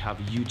place. We have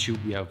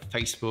YouTube, we have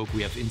Facebook,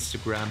 we have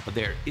Instagram, but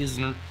there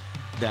isn't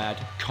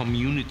that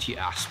community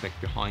aspect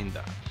behind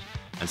that.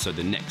 And so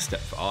the next step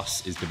for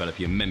us is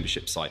developing a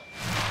membership site.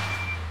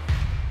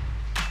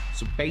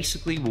 So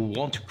basically, we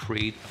want to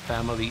create a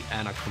family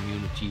and a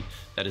community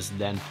that is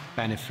then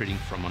benefiting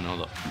from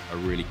another. A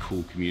really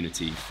cool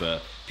community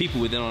for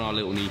people within our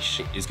little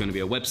niche is going to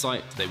be a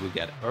website. They will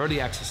get early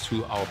access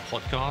to our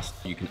podcast.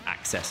 You can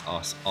access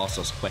us, ask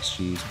us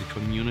questions. The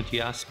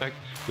community aspect,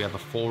 we have a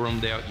forum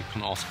there. You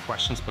can ask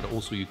questions, but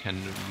also you can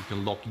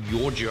log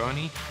your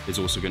journey. There's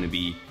also going to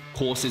be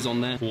courses on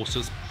there.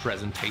 Courses,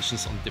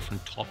 presentations on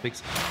different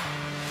topics.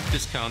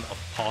 Discount of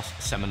past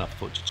seminar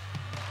footage.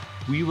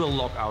 We will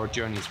log our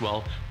journey as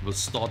well. We'll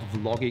start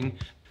vlogging.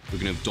 We're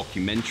going to have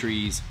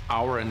documentaries.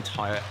 Our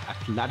entire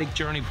athletic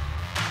journey.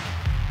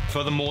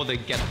 Furthermore, they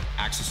get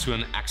access to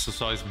an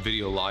exercise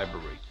video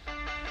library.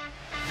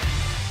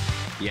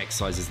 The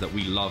exercises that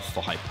we love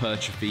for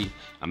hypertrophy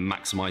and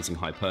maximizing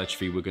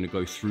hypertrophy, we're going to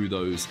go through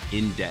those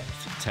in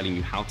depth, telling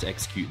you how to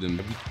execute them.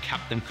 We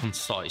kept them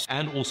concise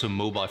and also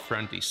mobile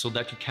friendly so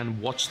that you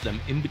can watch them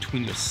in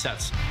between your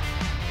sets.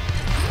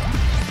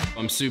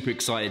 I'm super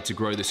excited to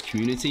grow this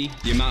community.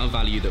 The amount of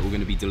value that we're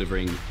going to be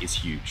delivering is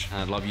huge,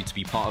 and I'd love you to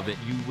be part of it.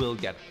 You will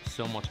get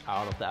so much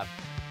out of that.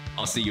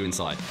 I'll see you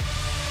inside.